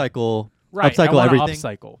Just too. upcycle, Right. I upcycle wanna everything.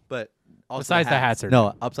 Upcycle. But also Besides the hats are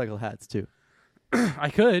no upcycle hats too. I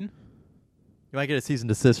could. You might get a cease and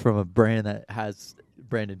desist from a brand that has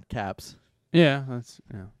branded caps. Yeah.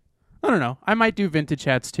 I don't know. I might do vintage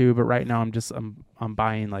hats too, but right now I'm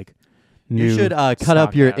buying like new. You should cut stock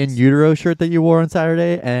up your hats. in utero shirt that you wore on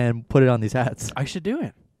Saturday and put it on these hats. I should do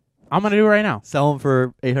it. I'm gonna do it right now. Sell them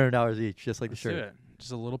for $800 each, just like Let's the do shirt. it.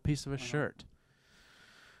 Just a little piece of a shirt.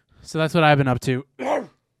 So that's what I've been up to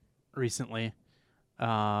recently. This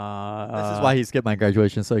is why he skipped my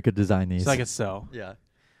graduation so he could design these. So I could sew. yeah.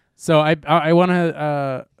 So I want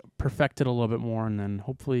to perfect it a little bit more, and then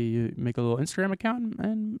hopefully you make a little Instagram account,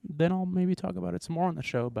 and then I'll maybe talk about it some more on the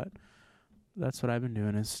show. But that's what I've been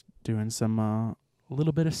doing, is doing some a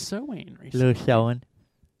little bit of sewing recently, Little showing.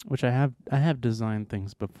 which I have designed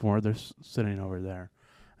things before. They're sitting over there.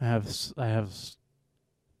 I have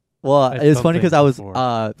Well, I've it's felt funny because things I was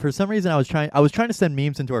before. for some reason I was trying to send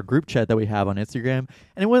memes into our group chat that we have on Instagram,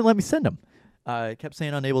 and it wouldn't let me send them. I kept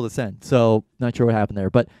saying unable to send, so not sure what happened there.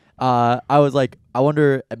 But I was like, I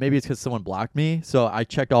wonder, maybe it's because someone blocked me. So I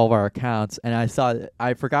checked all of our accounts, and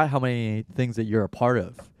I forgot how many things that you're a part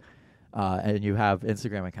of, and you have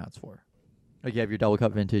Instagram accounts for. Like you have your Double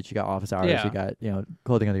Cup Vintage, you got Office Hours, Yeah. you got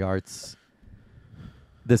Clothing of the Arts,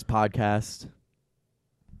 this podcast.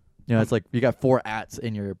 It's like you got 4 ats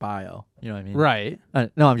in your bio. You know what I mean? Right.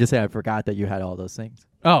 No, I'm just saying I forgot that you had all those things.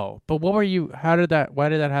 Oh, but what were you? Why did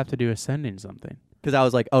that have to do with sending something? Because I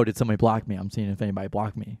was like, oh, did somebody block me? I'm seeing if anybody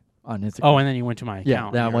blocked me on Instagram. Oh, and then you went to my account.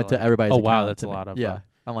 yeah. Then I and went you were to everybody's Oh account. wow, that's a and lot of yeah.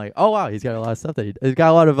 I'm like, oh wow, he's got a lot of stuff that he's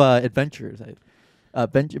got a lot of adventures,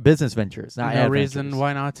 business ventures. Not no ad reason ventures.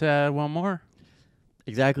 why not to add one more.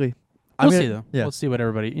 Exactly. We'll see though. Yeah. We'll see what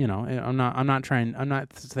everybody. I'm not saying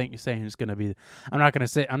it's going to be. I'm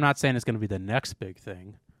not saying it's going to be the next big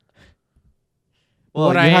thing. Well,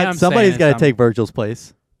 what I am somebody's saying got is to take Virgil's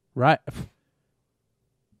place. Right.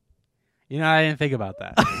 I didn't think about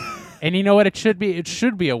that. And you know what? It should be. It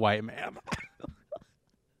should be a white man.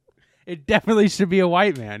 It definitely should be a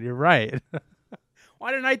white man. You're right.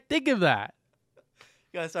 Why didn't I think of that?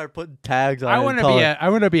 You gotta start putting tags on. I it want and to call be it- a. I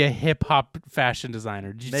want to be a hip hop fashion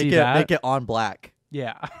designer. Did you see that? Make it on black.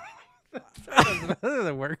 Yeah. That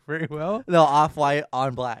doesn't work very well. No, off white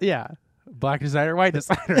on black. Yeah. Black designer, white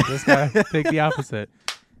designer. This guy pick the opposite.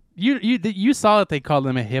 You saw that they called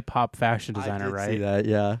him a hip hop fashion designer, I did right? see that.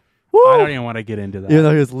 Yeah. I don't even want to get into that. Even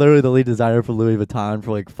though he was literally the lead designer for Louis Vuitton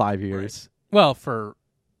for like 5 years. Well, for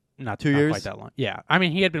not 2 not years? quite that long. Yeah. I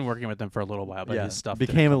mean, he had been working with them for a little while, but yeah. his stuff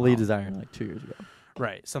didn't became a come lead out. designer like 2 years ago.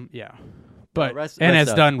 Right. But rest has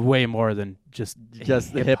up. done way more than just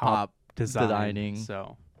the hip hop designing. designing.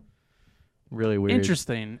 So Really weird.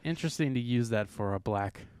 interesting to use that for a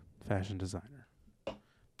black fashion designer.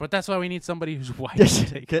 But that's why we need somebody who's white to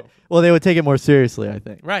take over. Well, they would take it more seriously, I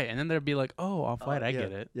think. Right, and then they'd be like, "Oh, off white, I yeah,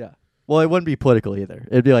 get it." Yeah. Well, it wouldn't be political either.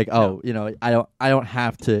 It'd be like, oh, I don't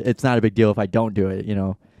have to. It's not a big deal if I don't do it.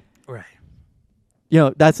 Right.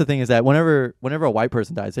 That's the thing is that whenever a white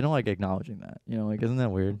person dies, they don't like acknowledging that. Like, isn't that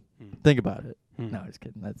weird? Think about it. No, just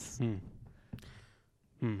kidding. That's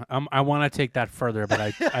I want to take that further, but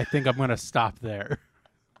I think I'm going to stop there.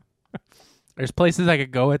 There's places I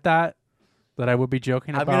could go with that I would be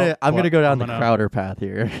joking about. I'm gonna go down I'm the Crowder path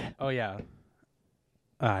here. Oh yeah.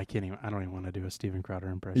 I can't even. I don't even want to do a Steven Crowder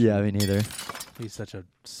impression. Yeah, me neither. He's such a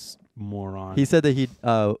moron. He said that he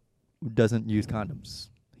doesn't use condoms.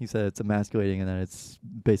 He said it's emasculating and that it's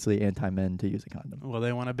basically anti-men to use a condom. Well,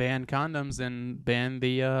 they want to ban condoms and ban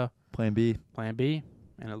the Plan B. Plan B,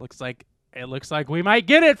 and it looks like we might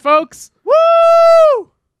get it, folks.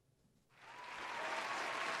 Woo!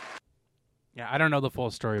 Yeah, I don't know the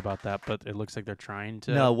full story about that, but it looks like they're trying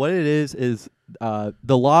to. No, what it is the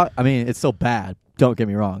law. I mean, it's still bad. Don't get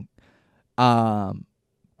me wrong.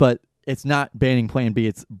 But it's not banning Plan B.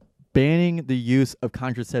 It's banning the use of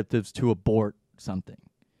contraceptives to abort something.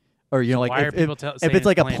 Or why are if people if saying it's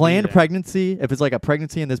like a Plan B planned then? pregnancy, if it's like a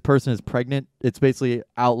pregnancy and this person is pregnant, it's basically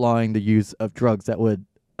outlawing the use of drugs that would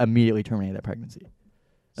immediately terminate that pregnancy.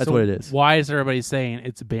 That's So what it is. Why is everybody saying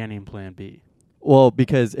it's banning Plan B? Well,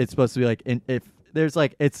 because it's supposed to be like if there's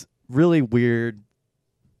like it's really weird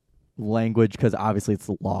language because obviously it's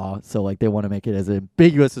the law, so like they want to make it as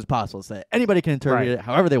ambiguous as possible, so that anybody can interpret Right. it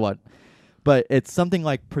however they want. But it's something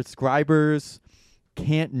like prescribers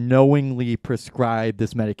can't knowingly prescribe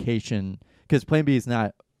this medication because Plan B is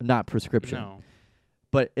not prescription. No.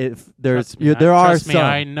 But if there's Trust me, there are trust me, some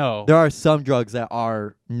I know. there are some drugs that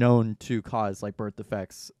are known to cause like birth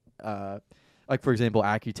defects, like for example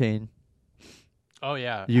Accutane. Oh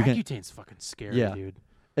yeah, You can- Accutane's fucking scary, Yeah. dude.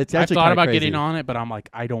 It's I've actually thought kinda about crazy. getting on it, but I'm like,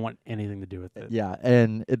 I don't want anything to do with it. Yeah,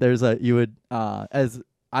 and there's I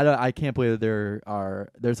can't believe that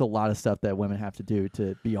there's a lot of stuff that women have to do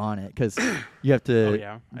to be on it because you have to Oh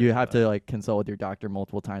yeah, I you know have that. to like consult with your doctor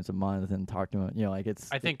multiple times a month and talk to him. Like it's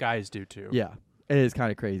I think guys do too. yeah, it is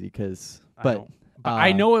kind of crazy because I but don't-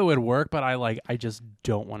 I know it would work, but I just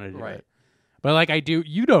don't want to do Right. it. But like I do,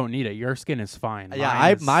 you don't need it. Your skin is fine. yeah, Mine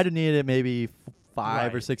I is- might have needed it maybe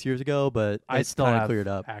 5 or Right. 6 years ago, but I it's still kind of have cleared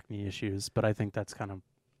up. acne issues, but I think that's kind of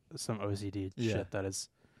some OCD Yeah. shit that has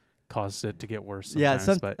caused it to get worse. Yeah,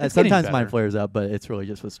 Sometimes, but it's sometimes getting mine better. flares up, but it's really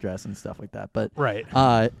just with stress and stuff like that. But Right.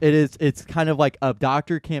 it's kind of like a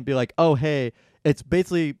doctor can't be like, oh hey, it's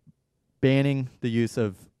basically banning the use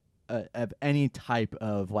of any type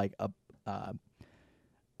of like a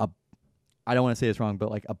I don't want to say this wrong, but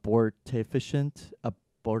like abortifacient.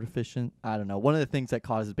 I don't know. One of the things that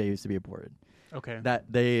causes babies to be aborted. Okay.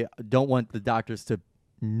 That they don't want the doctors to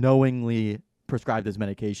knowingly prescribe this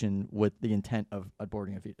medication with the intent of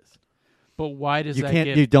aborting a fetus. But why does You that can't.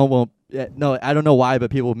 get? You don't want. No, I don't know why, but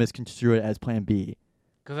people misconstrue it as Plan B.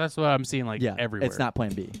 Because that's what I'm seeing like Yeah, everywhere. it's not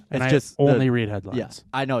Plan B. And It's I just only the, read headlines. Yes,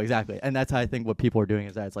 I know exactly, and that's how I think what people are doing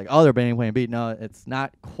is that it's like, oh, they're banning Plan B. No, it's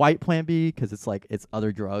not quite Plan B because it's like it's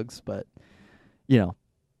other drugs, but you know,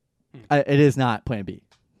 it is not Plan B.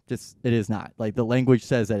 Just it is not. Like the language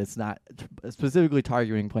says that it's not specifically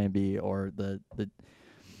targeting Plan B or the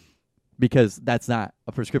because that's not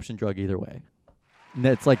a prescription drug either way.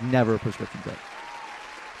 It's like never a prescription drug.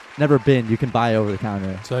 Never been. You can buy it over the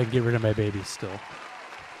counter. So I can get rid of my babies still.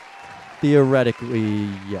 Theoretically,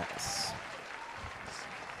 yes.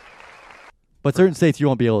 But certain states you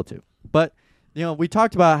won't be able to. But, you know, we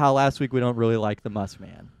talked about how last week we don't really like the Musk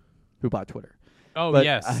man who bought Twitter. Oh, But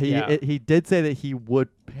yes. he did say that he would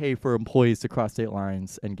pay for employees to cross state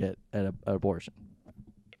lines and get an abortion.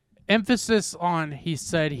 Emphasis on he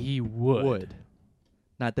said he would.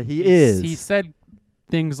 Not that he is. He said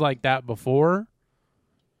things like that before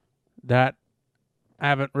that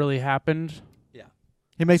haven't really happened.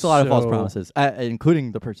 He makes a lot of false So- promises,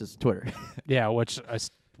 including the purchase of Twitter. Yeah, which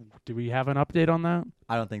do we have an update on that?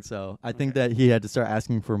 I don't think so. I think that he had to start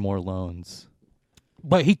asking for more loans.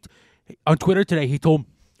 But he on Twitter today he told.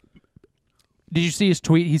 Did you see his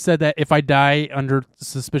tweet? He said that if I die under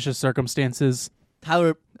suspicious circumstances,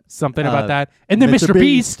 Tyler, something about that. And then Mr. Mr.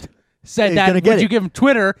 Beast said is that gonna would get you it. give him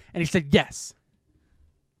Twitter? And he said yes.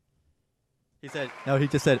 he said, no, he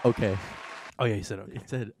just said, okay. Oh yeah, he said okay. He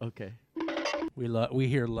said, okay. We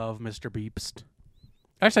here love Mr. Beast.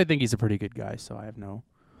 Actually, I think he's a pretty good guy, so I have no.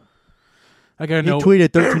 I got He no.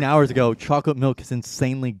 tweeted 13 hours ago, chocolate milk is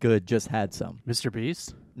insanely good, just had some. Mr.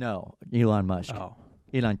 Beast. No, Elon Musk. Oh,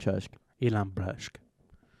 Elon Chusk. Elon Musk.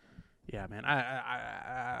 Yeah, man.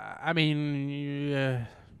 I mean,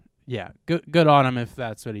 yeah. Good on him if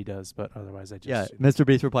that's what he does, but otherwise, I just. Yeah, Mr.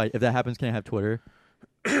 Beast replied, if that happens, can I have Twitter?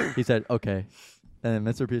 He said, okay. And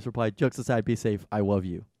then Mr. Beast replied, jokes aside, be safe. I love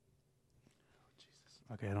you.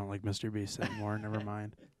 Okay, I don't like Mr. Beast anymore. Never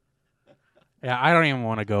mind. Yeah, I don't even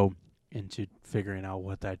want to go into figuring out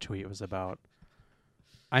what that tweet was about.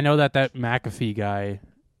 I know that McAfee guy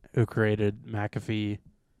who created McAfee.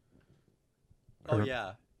 or-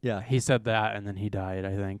 Yeah. He said that, and then he died,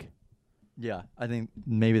 I think. Yeah. I think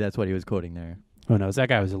maybe that's what he was quoting there. Who knows? That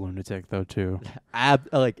guy was a lunatic, though, too.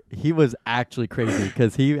 He was actually crazy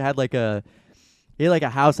because he had like a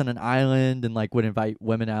house on an island and like would invite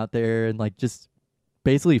women out there and like just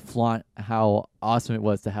basically flaunt how awesome it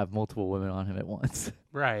was to have multiple women on him at once.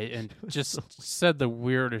 Right, and just said the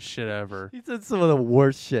weirdest shit ever. He said some of the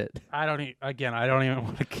worst shit. I don't even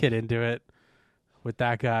want to get into it with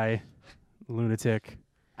that guy. Lunatic.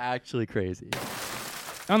 Actually crazy.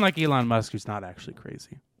 Unlike Elon Musk, who's not actually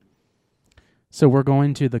crazy. So we're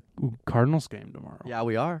going to the Cardinals game tomorrow. Yeah,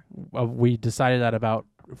 we are. We decided that about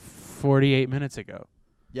 48 minutes ago.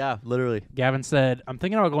 Yeah, literally. Gavin said, I'm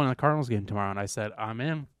thinking about going to the Cardinals game tomorrow. And I said, I'm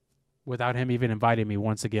in. Without him even inviting me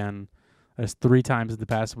once again. That's 3 times in the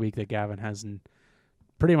past week that Gavin has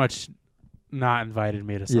pretty much not invited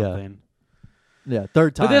me to Yeah. something. Yeah,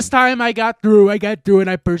 third time. But this time I got through. And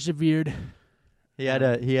I persevered. he had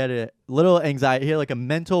a little anxiety. He had like a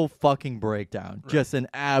mental fucking breakdown. Just an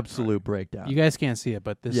absolute breakdown. You guys can't see it,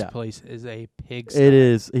 but this Yeah. place is a pigsty. It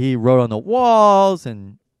is. He wrote on the walls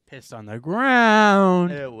and Pissed on the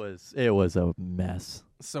ground. it was a mess.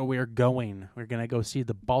 So we're going. We're going to go see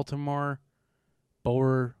the Baltimore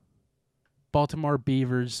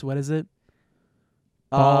Beavers. What is it?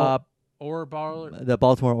 The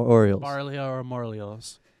Baltimore Orioles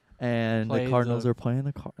Orioles. and play the Cardinals the- are playing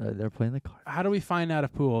the they're playing the Cardinals. How do we find out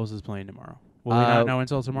if Pujols is playing tomorrow? Will we not know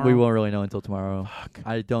until tomorrow? We won't really know until tomorrow. Fuck.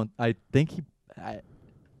 I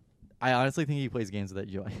honestly think he plays games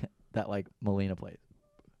that like Molina plays.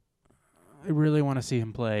 I really want to see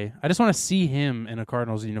him play. I just want to see him in a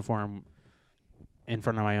Cardinals uniform in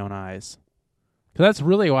front of my own eyes. Because that's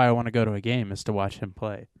really why I want to go to a game, is to watch him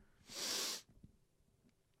play.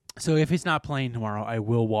 So if he's not playing tomorrow, I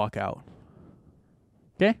will walk out.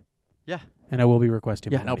 Okay? Yeah. And I will be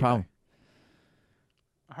requesting Yeah, money no problem.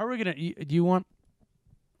 back. How are we going to... Do you want...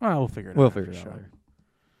 Well, we'll figure it out. We'll figure it out Sure. later.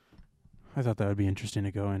 I thought that would be interesting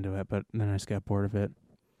to go into it, but then I just got bored of it.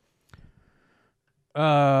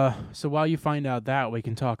 So while you find out that, we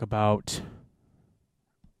can talk about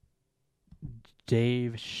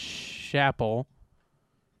Dave Chappelle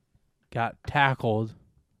got tackled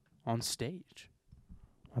on stage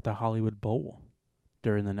at the Hollywood Bowl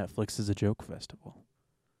during the Netflix is a Joke Festival.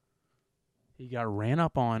 He got ran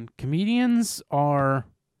up on. Comedians are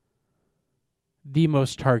the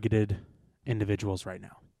most targeted individuals right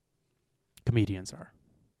now. Comedians are.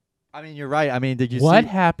 I mean, you're right. I mean, did you What see?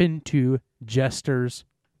 happened to Jester's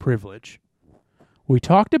privilege? We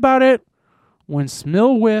talked about it when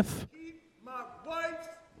Smilwiff. My wife's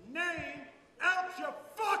name out your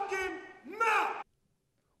fucking mouth!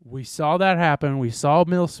 We saw that happen. We saw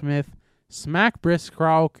Will Smith smack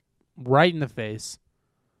Briscoe right in the face.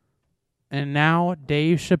 And now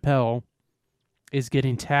Dave Chappelle is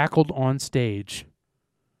getting tackled on stage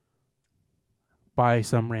by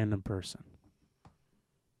some random person.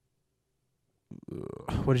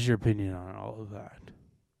 What is your opinion on all of that?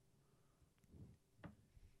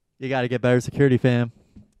 You got to get better security, fam.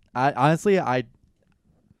 I honestly, I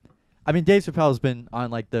mean, Dave Chappelle's been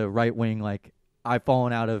on like the right wing. Like I've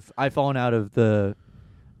fallen out of the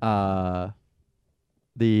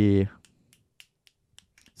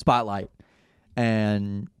spotlight,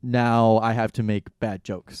 and now I have to make bad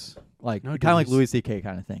jokes, like No, kind of like dude, Louis C.K.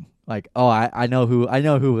 kind of thing. Like, oh, I know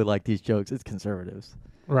who would like these jokes. It's conservatives.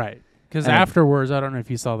 Right. Because And- afterwards, I don't know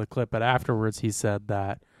if you saw the clip, but afterwards he said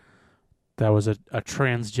that was a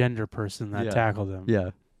transgender person that Yeah. tackled him. Yeah,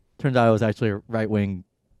 turns out I was actually a right wing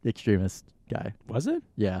extremist guy. Was it?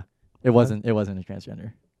 Yeah, it wasn't. It wasn't a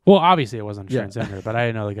transgender. Well, obviously it wasn't Yeah. transgender, but I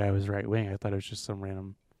didn't know the guy was right wing. I thought it was just some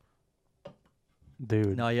random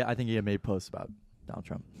dude. No, yeah, I think he had made posts about Donald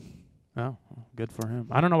Trump. Oh, well, good for him.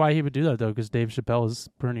 I don't know why he would do that though, because Dave Chappelle is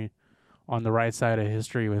pretty on the right side of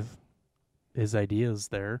history with his ideas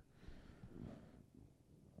there.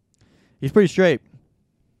 He's pretty straight.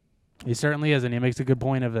 He certainly is, and he makes a good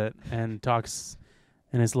point of it, and talks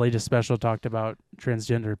in his latest special talked about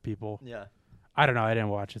transgender people. Yeah. I don't know. I didn't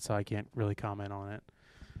watch it, so I can't really comment on it.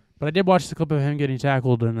 But I did watch the clip of him getting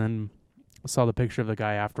tackled, and then saw the picture of the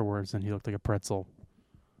guy afterwards, and he looked like a pretzel.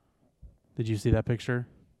 Did you see that picture?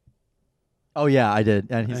 Oh yeah, I did.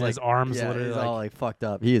 And he's And like his arms yeah, literally he's like all like fucked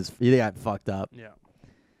up. He got fucked up. yeah.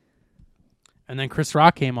 And then Chris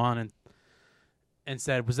Rock came on and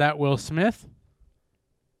said, "Was that Will Smith?"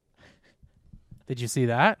 Did you see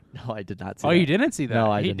that? No, I did not see Oh, that. you didn't see that?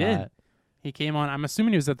 No, I he did not. He came on. I'm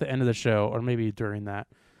assuming he was at the end of the show, or maybe during that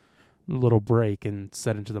little break, and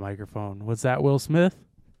said into the microphone, "Was that Will Smith?"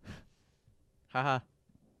 Haha.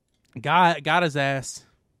 Got his ass.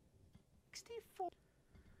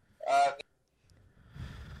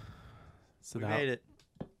 So We that- made it.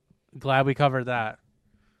 Glad we covered that.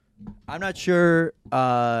 I'm not sure.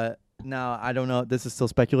 Now I don't know. This is still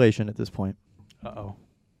speculation at this point. Uh-oh.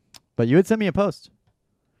 But you had sent me a post.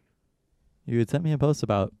 You had sent me a post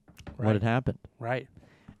about what Right. had happened, Right.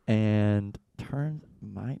 and turns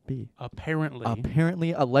might be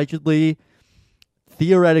Apparently. allegedly,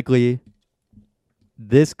 theoretically,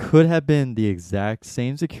 this could have been the exact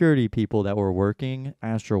same security people that were working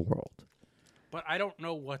Astroworld. But I don't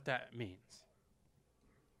know what that means.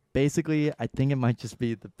 Basically, I think it might just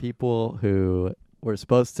be the people who were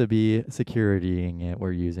supposed to be securitying it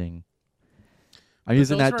were using. I'm But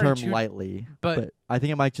using those that are term two- lightly, but- but I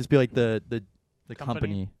think it might just be like the Company?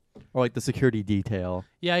 company or like the security detail.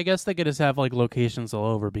 Yeah, I guess they could just have like locations all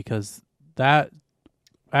over, because that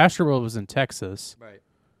Astroworld was in Texas, Right.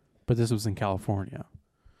 but this was in California.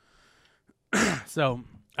 So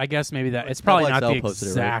I guess maybe that Like it's probably not Double the XL posted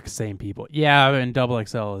it, right? exact same people. Yeah, and Double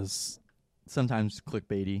XL is Sometimes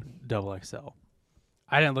clickbaity. Double XL.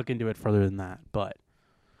 I didn't look into it further than that, but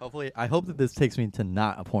Hopefully, I hope that this takes me to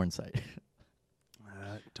not a porn site.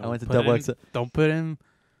 don't went to put Double in- XL. Don't put in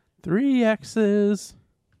 3 X's.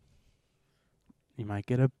 You might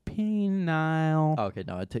get a penile. Oh, okay,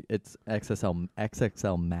 no, it's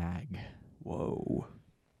XXL mag. Whoa.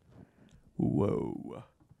 Whoa.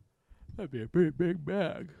 That'd be a pretty big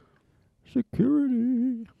bag.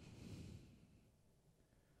 Security.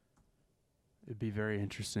 It'd be very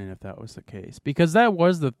interesting if that was the case. Because that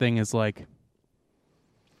was the thing, is like,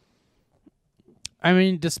 I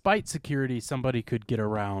mean, despite security, somebody could get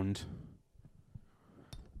around.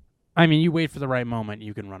 I mean, you wait for the right moment,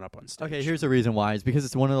 you can run up on stage. Okay, here's the reason why. It's because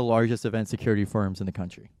it's one of the largest event security firms in the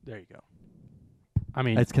country. There you go. I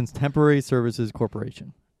mean, It's Contemporary Services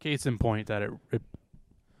Corporation. case in point that it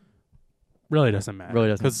really doesn't matter. Really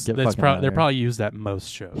doesn't Because get fucking matter. they're probably used at most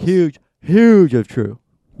shows. Huge of true.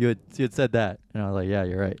 You had said that, and I was like, yeah,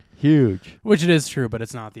 you're right. Huge. Which it is true, but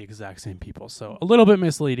it's not the exact same people. So a little bit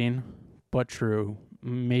misleading, but true.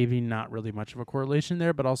 Maybe not really much of a correlation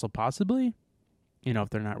there, but also possibly, if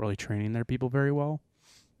they're not really training their people very well.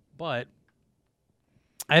 But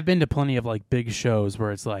I've been to plenty of like big shows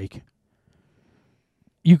where it's like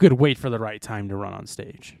you could wait for the right time to run on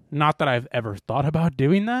stage. Not that I've ever thought about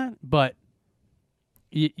doing that, but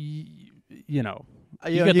you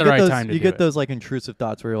get the right those, time to you do get it. those like intrusive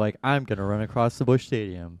thoughts where you're like, I'm gonna run across the Busch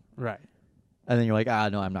Stadium, Right. and then you're like,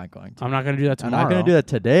 no, I'm not going to. I'm not going to do that I'm tomorrow. not gonna do that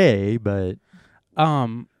today, but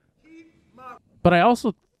But I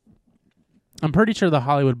also I'm pretty sure the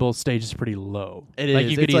Hollywood Bowl stage is pretty low. It like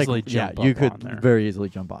is. you could It's easily like, jump yeah, you up could on there. very easily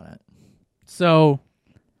jump on it. So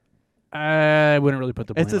I wouldn't really put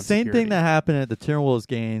the blame It's the on same security. thing that happened at the Timberwolves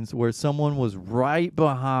games where someone was right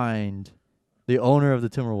behind the owner of the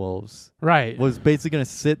Timberwolves, right. was basically going to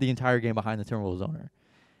sit the entire game behind the Timberwolves owner.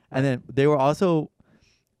 And then they were also,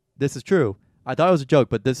 this is true. I thought it was a joke,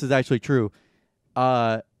 but this is actually true.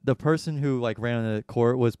 The person who like ran on the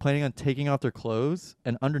court was planning on taking off their clothes,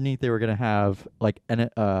 and underneath they were going to have like an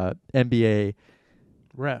NBA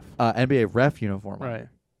ref uniform, on, Right.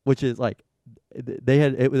 which is like they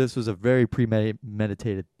had this was a very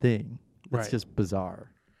premeditated thing. It's Right. just bizarre.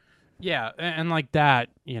 Yeah, and like that,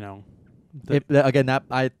 Again, that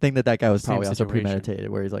I think that guy was Same probably also situation. premeditated,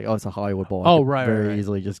 where he's like, "Oh, it's a Hollywood Bowl. I Oh, could right, very right.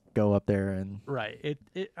 easily just go up there and." right.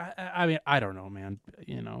 I mean, I don't know, man.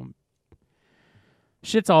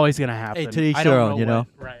 Shit's always gonna happen. to each I don't their own, you know?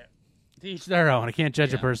 Right. To each their own. I can't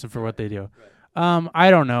judge a Yeah. person for what they do. I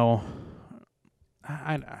don't know.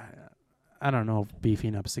 I don't know if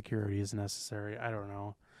beefing up security is necessary. I don't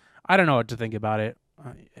know. I don't know what to think about it.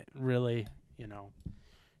 Really,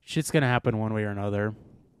 shit's gonna happen one way or another.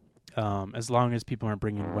 As long as people aren't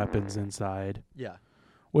bringing weapons inside. Yeah.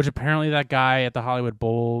 Which apparently that guy at the Hollywood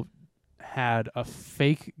Bowl had a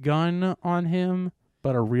fake gun on him,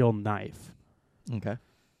 but a real knife. Okay.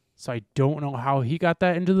 So I don't know how he got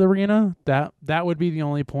that into the arena. That would be the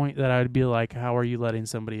only point that I would be like, how are you letting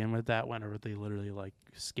somebody in with that whenever they literally like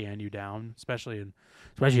scan you down, especially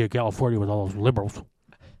in California with all those liberals.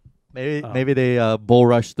 Maybe they bull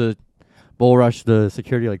rushed the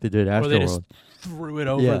security like they did at Or they just Astroworld. threw it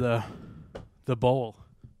over Yeah. the bowl.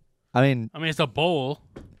 I mean, It's a bowl.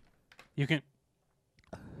 You can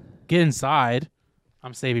get inside.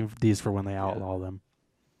 I'm saving these for when they outlaw them.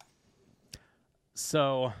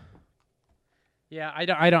 So, yeah, I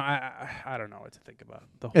don't know what to think about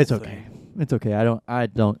the whole it's thing. okay. It's okay. I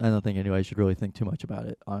don't think anybody should really think too much about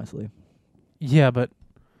it, honestly. Yeah, but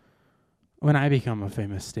when I become a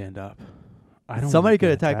famous stand-up, I don't. Somebody wanna could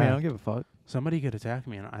get attack me. I don't attacked. give a fuck. Somebody could attack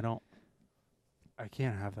me, and I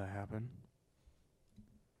can't have that happen.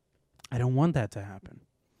 I don't want that to happen.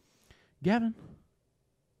 Gavin,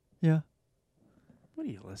 Yeah. what are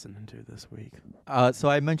you listening to this week? So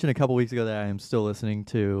I mentioned a couple weeks ago that I am still listening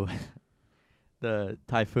to the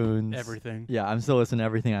Typhoons. Everything. Yeah, I'm still listening to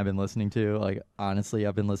everything I've been listening to. Like, honestly,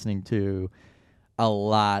 I've been listening to a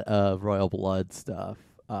lot of Royal Blood stuff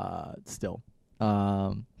still.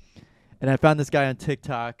 And I found this guy on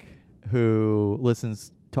TikTok who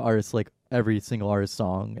listens to artists, like every single artist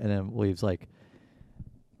song, and then leaves like,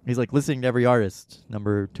 he's like listening to every artist,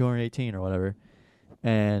 number 218 or whatever.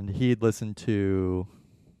 And he'd listened to,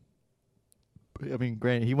 I mean,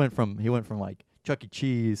 granted, he went from like Chuck E.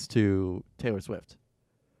 Cheese to Taylor Swift.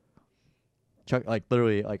 Like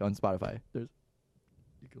literally, like on Spotify, you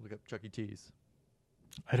can look up Chuck E. Cheese.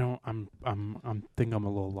 I'm think I'm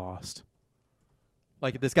a little lost.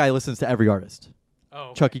 Like this guy listens to every artist.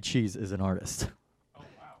 Oh, Chuck E. Cheese is an artist, oh wow.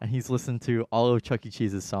 and he's listened to all of Chuck E.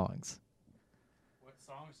 Cheese's songs. What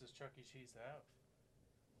songs does Chuck E. Cheese have?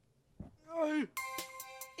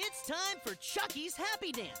 It's time for Chucky's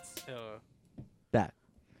Happy Dance. That.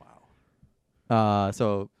 Wow.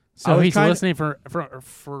 So So was he's trying to- listening for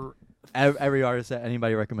every artist that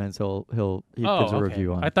anybody recommends, he gives a okay.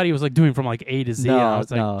 review on. I thought he was like doing from like A to Z. and I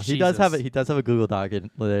was like, no, he does have Jesus. He does have a Google Doc that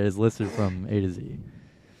is listed from A to Z.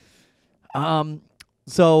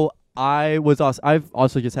 So I've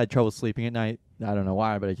also just had trouble sleeping at night. I don't know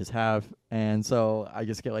why, but I just have, and so I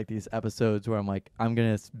just get like these episodes where I'm like, I'm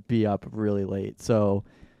gonna be up really late, so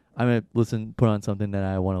I'm gonna put on something that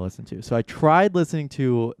I want to listen to. So I tried listening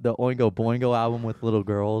to the Oingo Boingo album with Little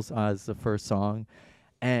Girls as the first song,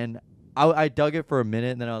 and I dug it for a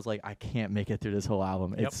minute, and then I was like, I can't make it through this whole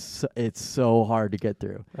album. Yep. It's so hard to get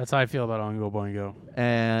through, That's how I feel about Oingo Boingo.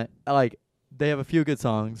 and like they have a few good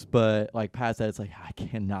songs, but like past that, it's like I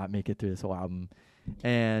cannot make it through this whole album,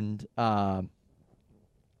 and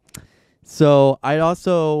so I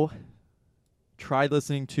also tried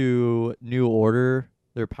listening to New Order,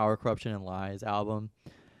 their Power, Corruption, and Lies album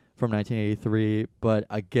from 1983, but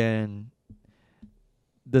again,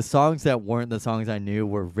 the songs that weren't the songs I knew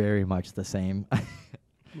were very much the same.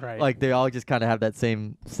 Right. Like they all just kind of have that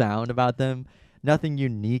same sound about them. Nothing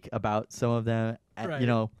unique about some of them. Right. You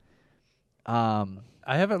know, I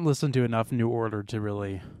haven't listened to enough New Order to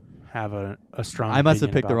really have a strong. I must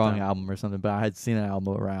have opinion picked the about wrong them. album or something, but I had seen an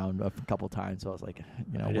album around a couple times, so I was like,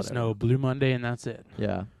 I just whatever. know Blue Monday and that's it.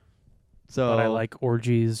 Yeah. So But I like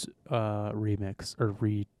Orgy's remix or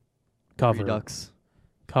cover Redux.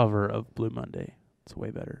 cover of Blue Monday. It's way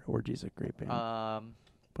better. Orgy's a great band. Um,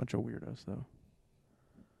 Bunch of weirdos though.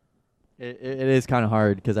 It is kind of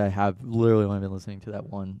hard because I have literally only been listening to that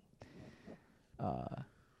one. I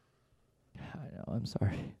know. I'm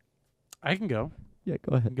sorry. I can go. Yeah,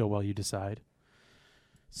 go ahead. Go while you decide.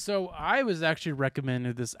 So I was actually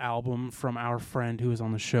recommended this album from our friend who was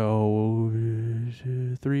on the show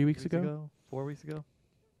 3 weeks ago. 4 weeks ago.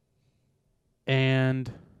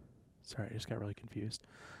 And sorry, I just got really confused.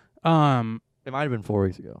 It might have been 4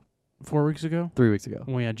 weeks ago. 4 weeks ago 3 weeks ago.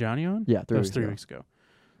 when we had Johnny on. Yeah, That was 3 weeks ago.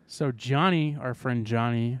 So Johnny, our friend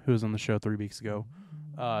Johnny, who was on the show 3 weeks ago,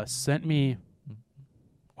 sent me.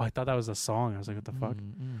 Oh, I thought that was a song. I was like, what the fuck?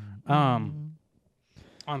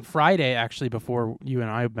 On Friday, actually, before you and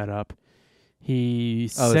I met up, he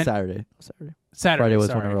Oh, sent it's Saturday. Saturday. Friday was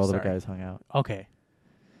sorry, when all the sorry. guys hung out. Okay.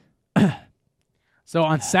 So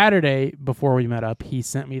on Saturday, before we met up, he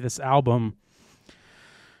sent me this album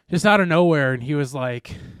just out of nowhere, and he's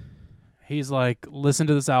like, listen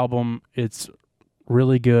to this album. It's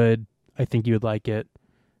really good. I think you would like it.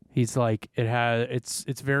 He's like,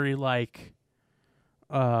 it's very like,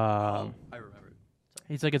 I remember.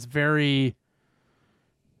 he's like, it's very,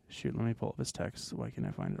 shoot, let me pull up his text. Why can't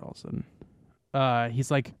I find it all of a sudden?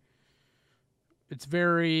 He's like, it's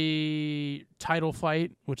very Title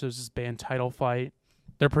Fight, which is this band Title Fight.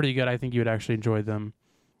 They're pretty good. I think you would actually enjoy them.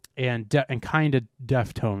 And kind of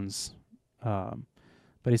Deftones. But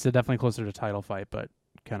he said definitely closer to Title Fight, but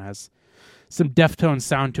kind of has some Deftones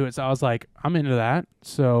sound to it. So I was like, I'm into that.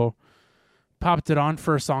 So popped it on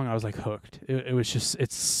for a song. I was like hooked. It was just,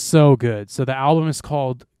 it's so good. So the album is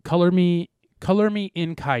called Color Me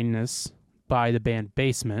in Kindness by the band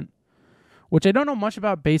Basement, which I don't know much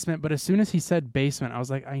about Basement, but as soon as he said Basement, I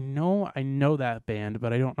was like, I know that band,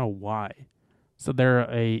 but I don't know why. So they're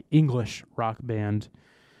a English rock band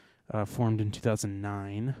formed in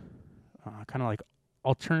 2009. Kind of like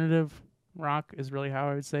alternative rock is really how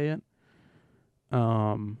I would say it.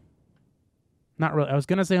 Not really. I was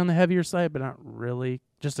gonna say on the heavier side, but not really.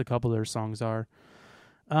 Just a couple of their songs are.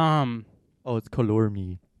 Oh, it's Color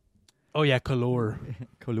Me. Oh yeah, Color.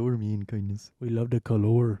 Color Me in Kindness. We love the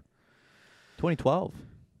Color. 2012.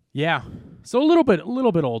 Yeah. So a little bit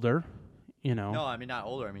older, you know. No, I mean not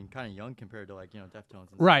older. I mean kind of young compared to like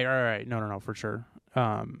Deftones. And Right. No, for sure.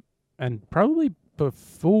 And probably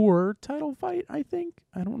before Title Fight, I think.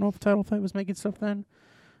 I don't know if Title Fight was making stuff then.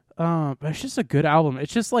 But it's just a good album.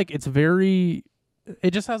 It's just like it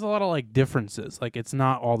just has a lot of like differences. Like it's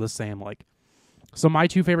not all the same. Like, so my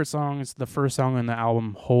two favorite songs, the first song on the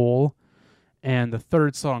album, Whole, and the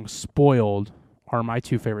third song, Spoiled, are my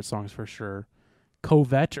two favorite songs for sure.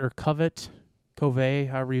 Covet,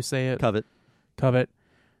 however you say it. Covet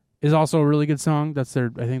is also a really good song. That's I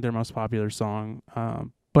think their most popular song.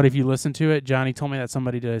 But if you listen to it, Johnny told me that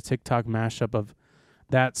somebody did a TikTok mashup of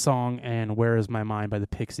that song and Where Is My Mind by the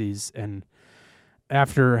Pixies. And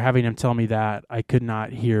after having him tell me that, I could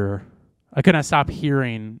not stop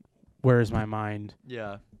hearing Where Is My Mind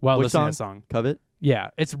Yeah. while Which listening to that song. Covet?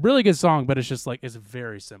 Yeah, it's a really good song, but it's just like, it's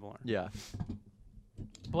very similar. Yeah.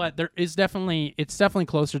 But it's definitely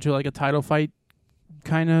closer to like a Title Fight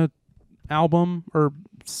kind of album or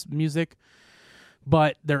music.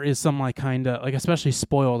 But there is some like kind of like, especially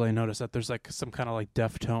Spoiled, I noticed that there's like some kind of like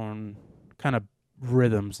Deftone kind of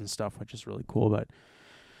rhythms and stuff, which is really cool. But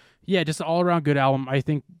yeah, just an all around good album. I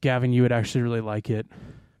think Gavin, you would actually really like it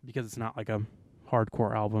because it's not like a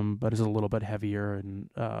hardcore album, but it's a little bit heavier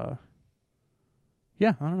and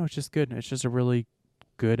yeah, I don't know, it's just good. It's just a really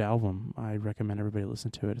good album. I recommend everybody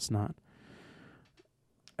listen to it. It's not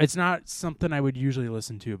something I would usually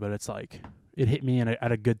listen to, but it's like it hit me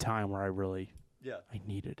at a good time where I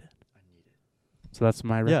needed it. So that's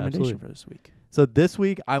my recommendation absolutely. for this week. So this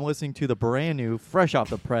week I'm listening to the brand new, fresh off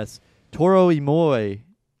the press, Toro y Moi.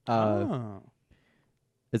 Am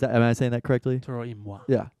I saying that correctly? Toro y Moi.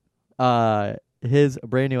 Yeah. His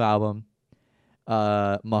brand new album,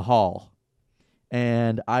 Mahal.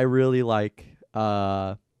 And I really like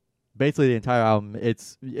basically the entire album.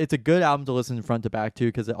 It's a good album to listen front to back to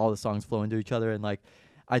because all the songs flow into each other. And like,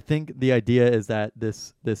 I think the idea is that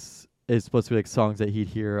this is supposed to be like songs that he'd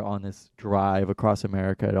hear on this drive across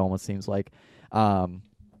America. It almost seems like,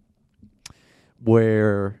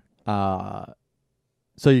 where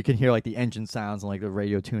so you can hear like the engine sounds and like the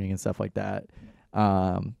radio tuning and stuff like that,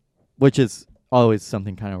 which is always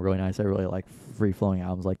something kind of really nice. I really like free flowing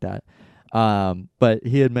albums like that. But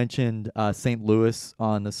he had mentioned St. Louis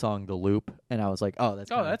on the song The Loop, and I was like, oh,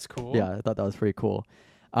 that's cool. Yeah, I thought that was pretty cool.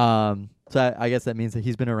 So I guess that means that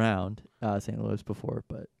he's been around St. Louis before,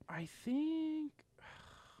 but I think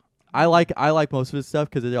I like most of his stuff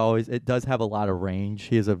because it does have a lot of range.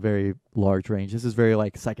 He has a very large range. This is very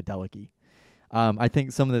like psychedelic-y. I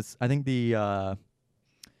think the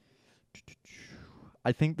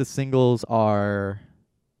I think the singles are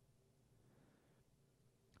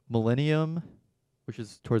Millennium, which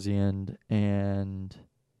is towards the end, and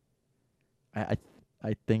I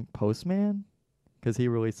think Postman, because he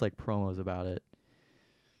released like promos about it.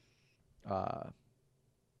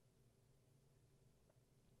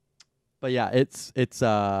 But yeah, it's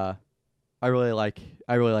I really like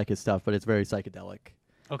his stuff, but it's very psychedelic.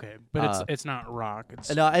 Okay, but it's not rock.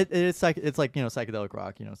 It's No, it's like psychedelic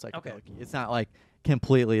rock. Psychedelic. Okay. It's not like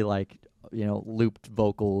completely like looped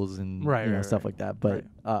vocals and Right, stuff right. like that, but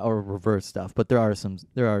Right. or reverse stuff. But there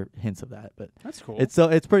are hints of that. But that's cool.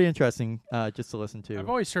 it's pretty interesting just to listen to. I've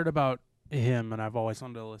always heard about him, and I've always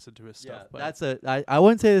wanted to listen to his stuff. Yeah, but I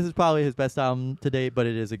wouldn't say this is probably his best album to date, but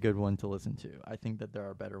it is a good one to listen to. I think that there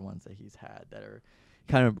are better ones that he's had that are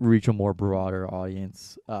kind of reach a more broader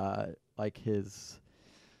audience, like his.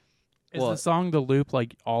 is the song "The Loop"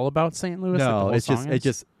 like all about St. Louis? No, like it's just it is?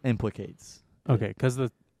 just implicates. Okay, because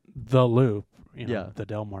the Loop, Yeah. the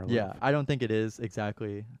Delmar Loop. Yeah, I don't think it is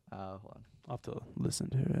exactly. Hold on. I'll have to listen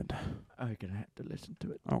to it. I'm gonna have to listen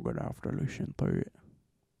to it. I'm gonna have to listen to it.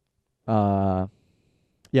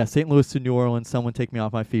 Yeah, St. Louis to New Orleans. Someone take me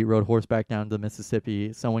off my feet. Rode horseback down to the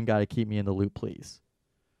Mississippi. Someone got to keep me in the loop, please.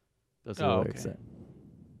 Those are the lyrics. Okay.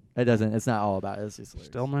 It doesn't. It's not all about it. It's just lyrics.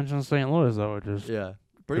 Still mentions St. Louis though, which is Yeah,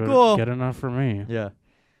 pretty good- cool. Good enough for me. Yeah. I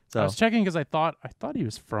So was checking because I thought he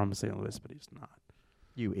was from St. Louis, but he's not.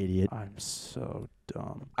 you idiot. I'm so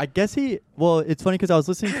dumb. I guess he. Well, it's funny because I was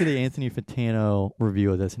listening to the Anthony Fantano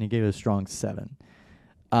review of this, and he gave it a strong 7.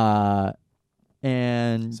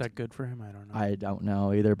 And Is that good for him? I don't know. I don't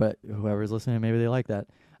know either, but whoever's listening, maybe they like that.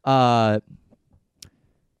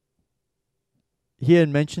 He had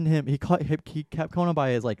mentioned him. He kept calling him by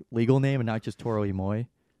his like legal name and not just Toro y Moi,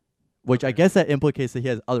 which I guess that implicates that he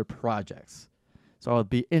has other projects. So I'll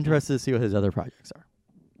be interested to see what his other projects are.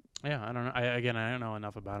 Yeah, I don't know. I don't know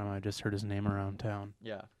enough about him. I just heard his name around town.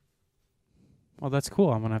 Yeah, Well, that's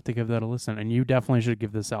cool. I'm gonna have to give that a listen, and you definitely should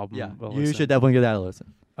give this album. yeah. a You listen. should definitely give that a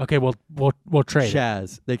listen. Okay, we'll trade.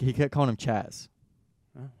 Chaz, he kept calling him Chaz.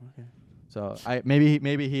 Oh, okay. So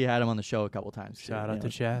maybe he had him on the show a couple times. too, Shout you out know.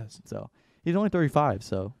 to Chaz. So he's only 35,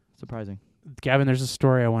 so surprising. Gavin, there's a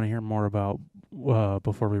story I want to hear more about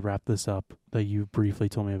before we wrap this up that you briefly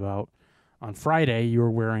told me about. On Friday, you were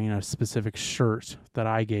wearing a specific shirt that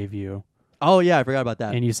I gave you, Oh yeah, I forgot about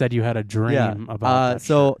that. and you said you had a dream about that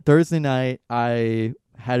so shirt. Thursday night, I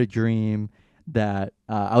had a dream that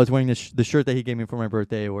I was wearing the shirt that he gave me for my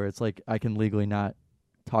birthday, where it's like I can legally not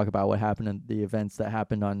talk about what happened in the events that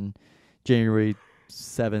happened on January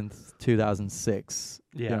 7th, 2006.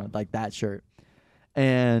 Yeah. Like that shirt.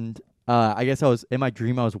 And I guess I was in my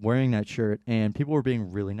dream. I was wearing that shirt, and people were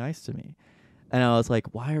being really nice to me. And I was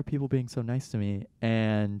like, "Why are people being so nice to me?"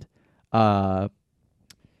 And I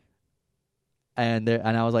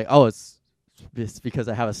was like, "Oh, it's because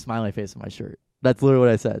I have a smiley face on my shirt." That's literally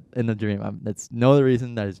what I said in the dream. That's no other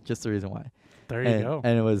reason. That is just the reason why. There you go.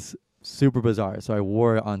 And it was super bizarre. So I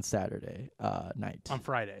wore it on Saturday night. On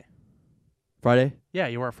Friday. Friday? Yeah,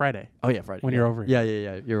 you were at Friday. Oh yeah, Friday. When yeah. you're over here.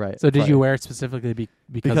 Yeah. You're right. So did Friday. you wear it specifically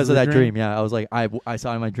because of the that dream? Yeah, I was like, I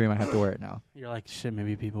saw in my dream I have to wear it now. You're like, shit,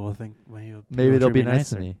 maybe people will think Maybe they'll be treat nice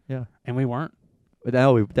to nicer. me. Yeah. And we weren't. But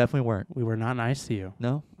no, we definitely weren't. We were not nice to you.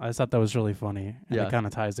 No. I just thought that was really funny. And Yeah. it kind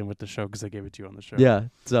of ties in with the show because I gave it to you on the show. Yeah.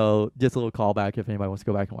 So just a little callback if anybody wants to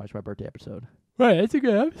go back and watch my birthday episode. Right, it's a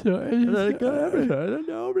good episode. I don't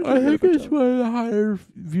know. I think it's one of the higher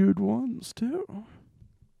viewed ones, too.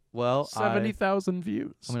 Well, 70,000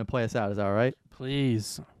 views. I'm gonna play us out. Is that all right?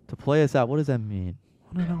 Please. To play us out, what does that mean?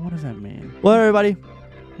 I don't know. What does that mean? Well, everybody,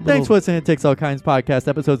 thanks for listening to Takes All Kinds podcast,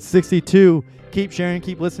 episode 62. Keep sharing,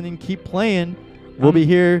 keep listening, keep playing. We'll be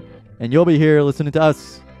here, and you'll be here listening to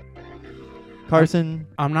us. Carson,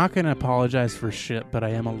 I'm not going to apologize for shit, but I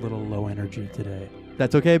am a little low energy today.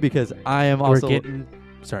 that's okay because I am also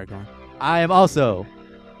Sorry, go on. I am also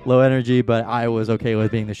low energy, but I was okay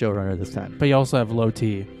with being the showrunner this time. But you also have low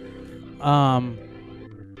T.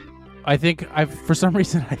 I think for some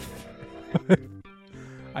reason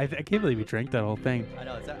I can't believe you drank that whole thing. I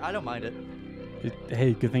know. I don't mind it.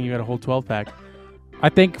 Hey, good thing you got a whole 12-pack. I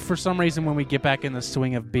think for some reason when we get back in the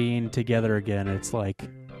swing of being together again, it's like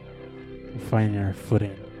we're finding our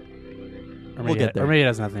footing. Or maybe, We'll get there. Or maybe it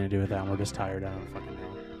has nothing to do with that. And we're just tired. I don't fucking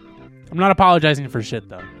know. I'm not apologizing for shit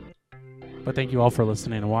though. But thank you all for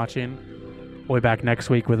listening and watching. We'll be back next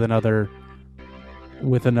week with another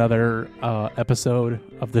episode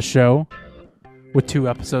of the show. With 2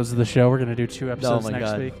 episodes of the show. We're gonna do 2 episodes my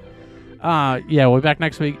next God. week. Yeah, we'll be back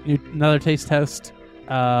next week. Another taste test.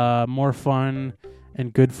 More fun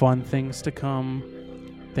and good fun things to come.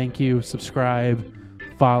 Thank you. Subscribe.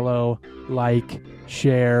 follow, like,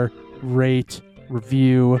 share, rate,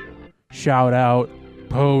 review, shout out,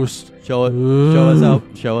 post. Show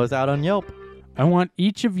us out on Yelp. I want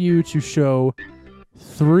each of you to show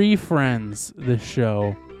 3 friends this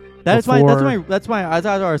show. That's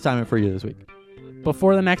our assignment for you this week.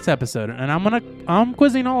 Before the next episode, and I'm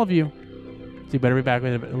quizzing all of you. So you better be back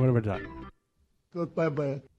with it. What are we talking? Goodbye, bye.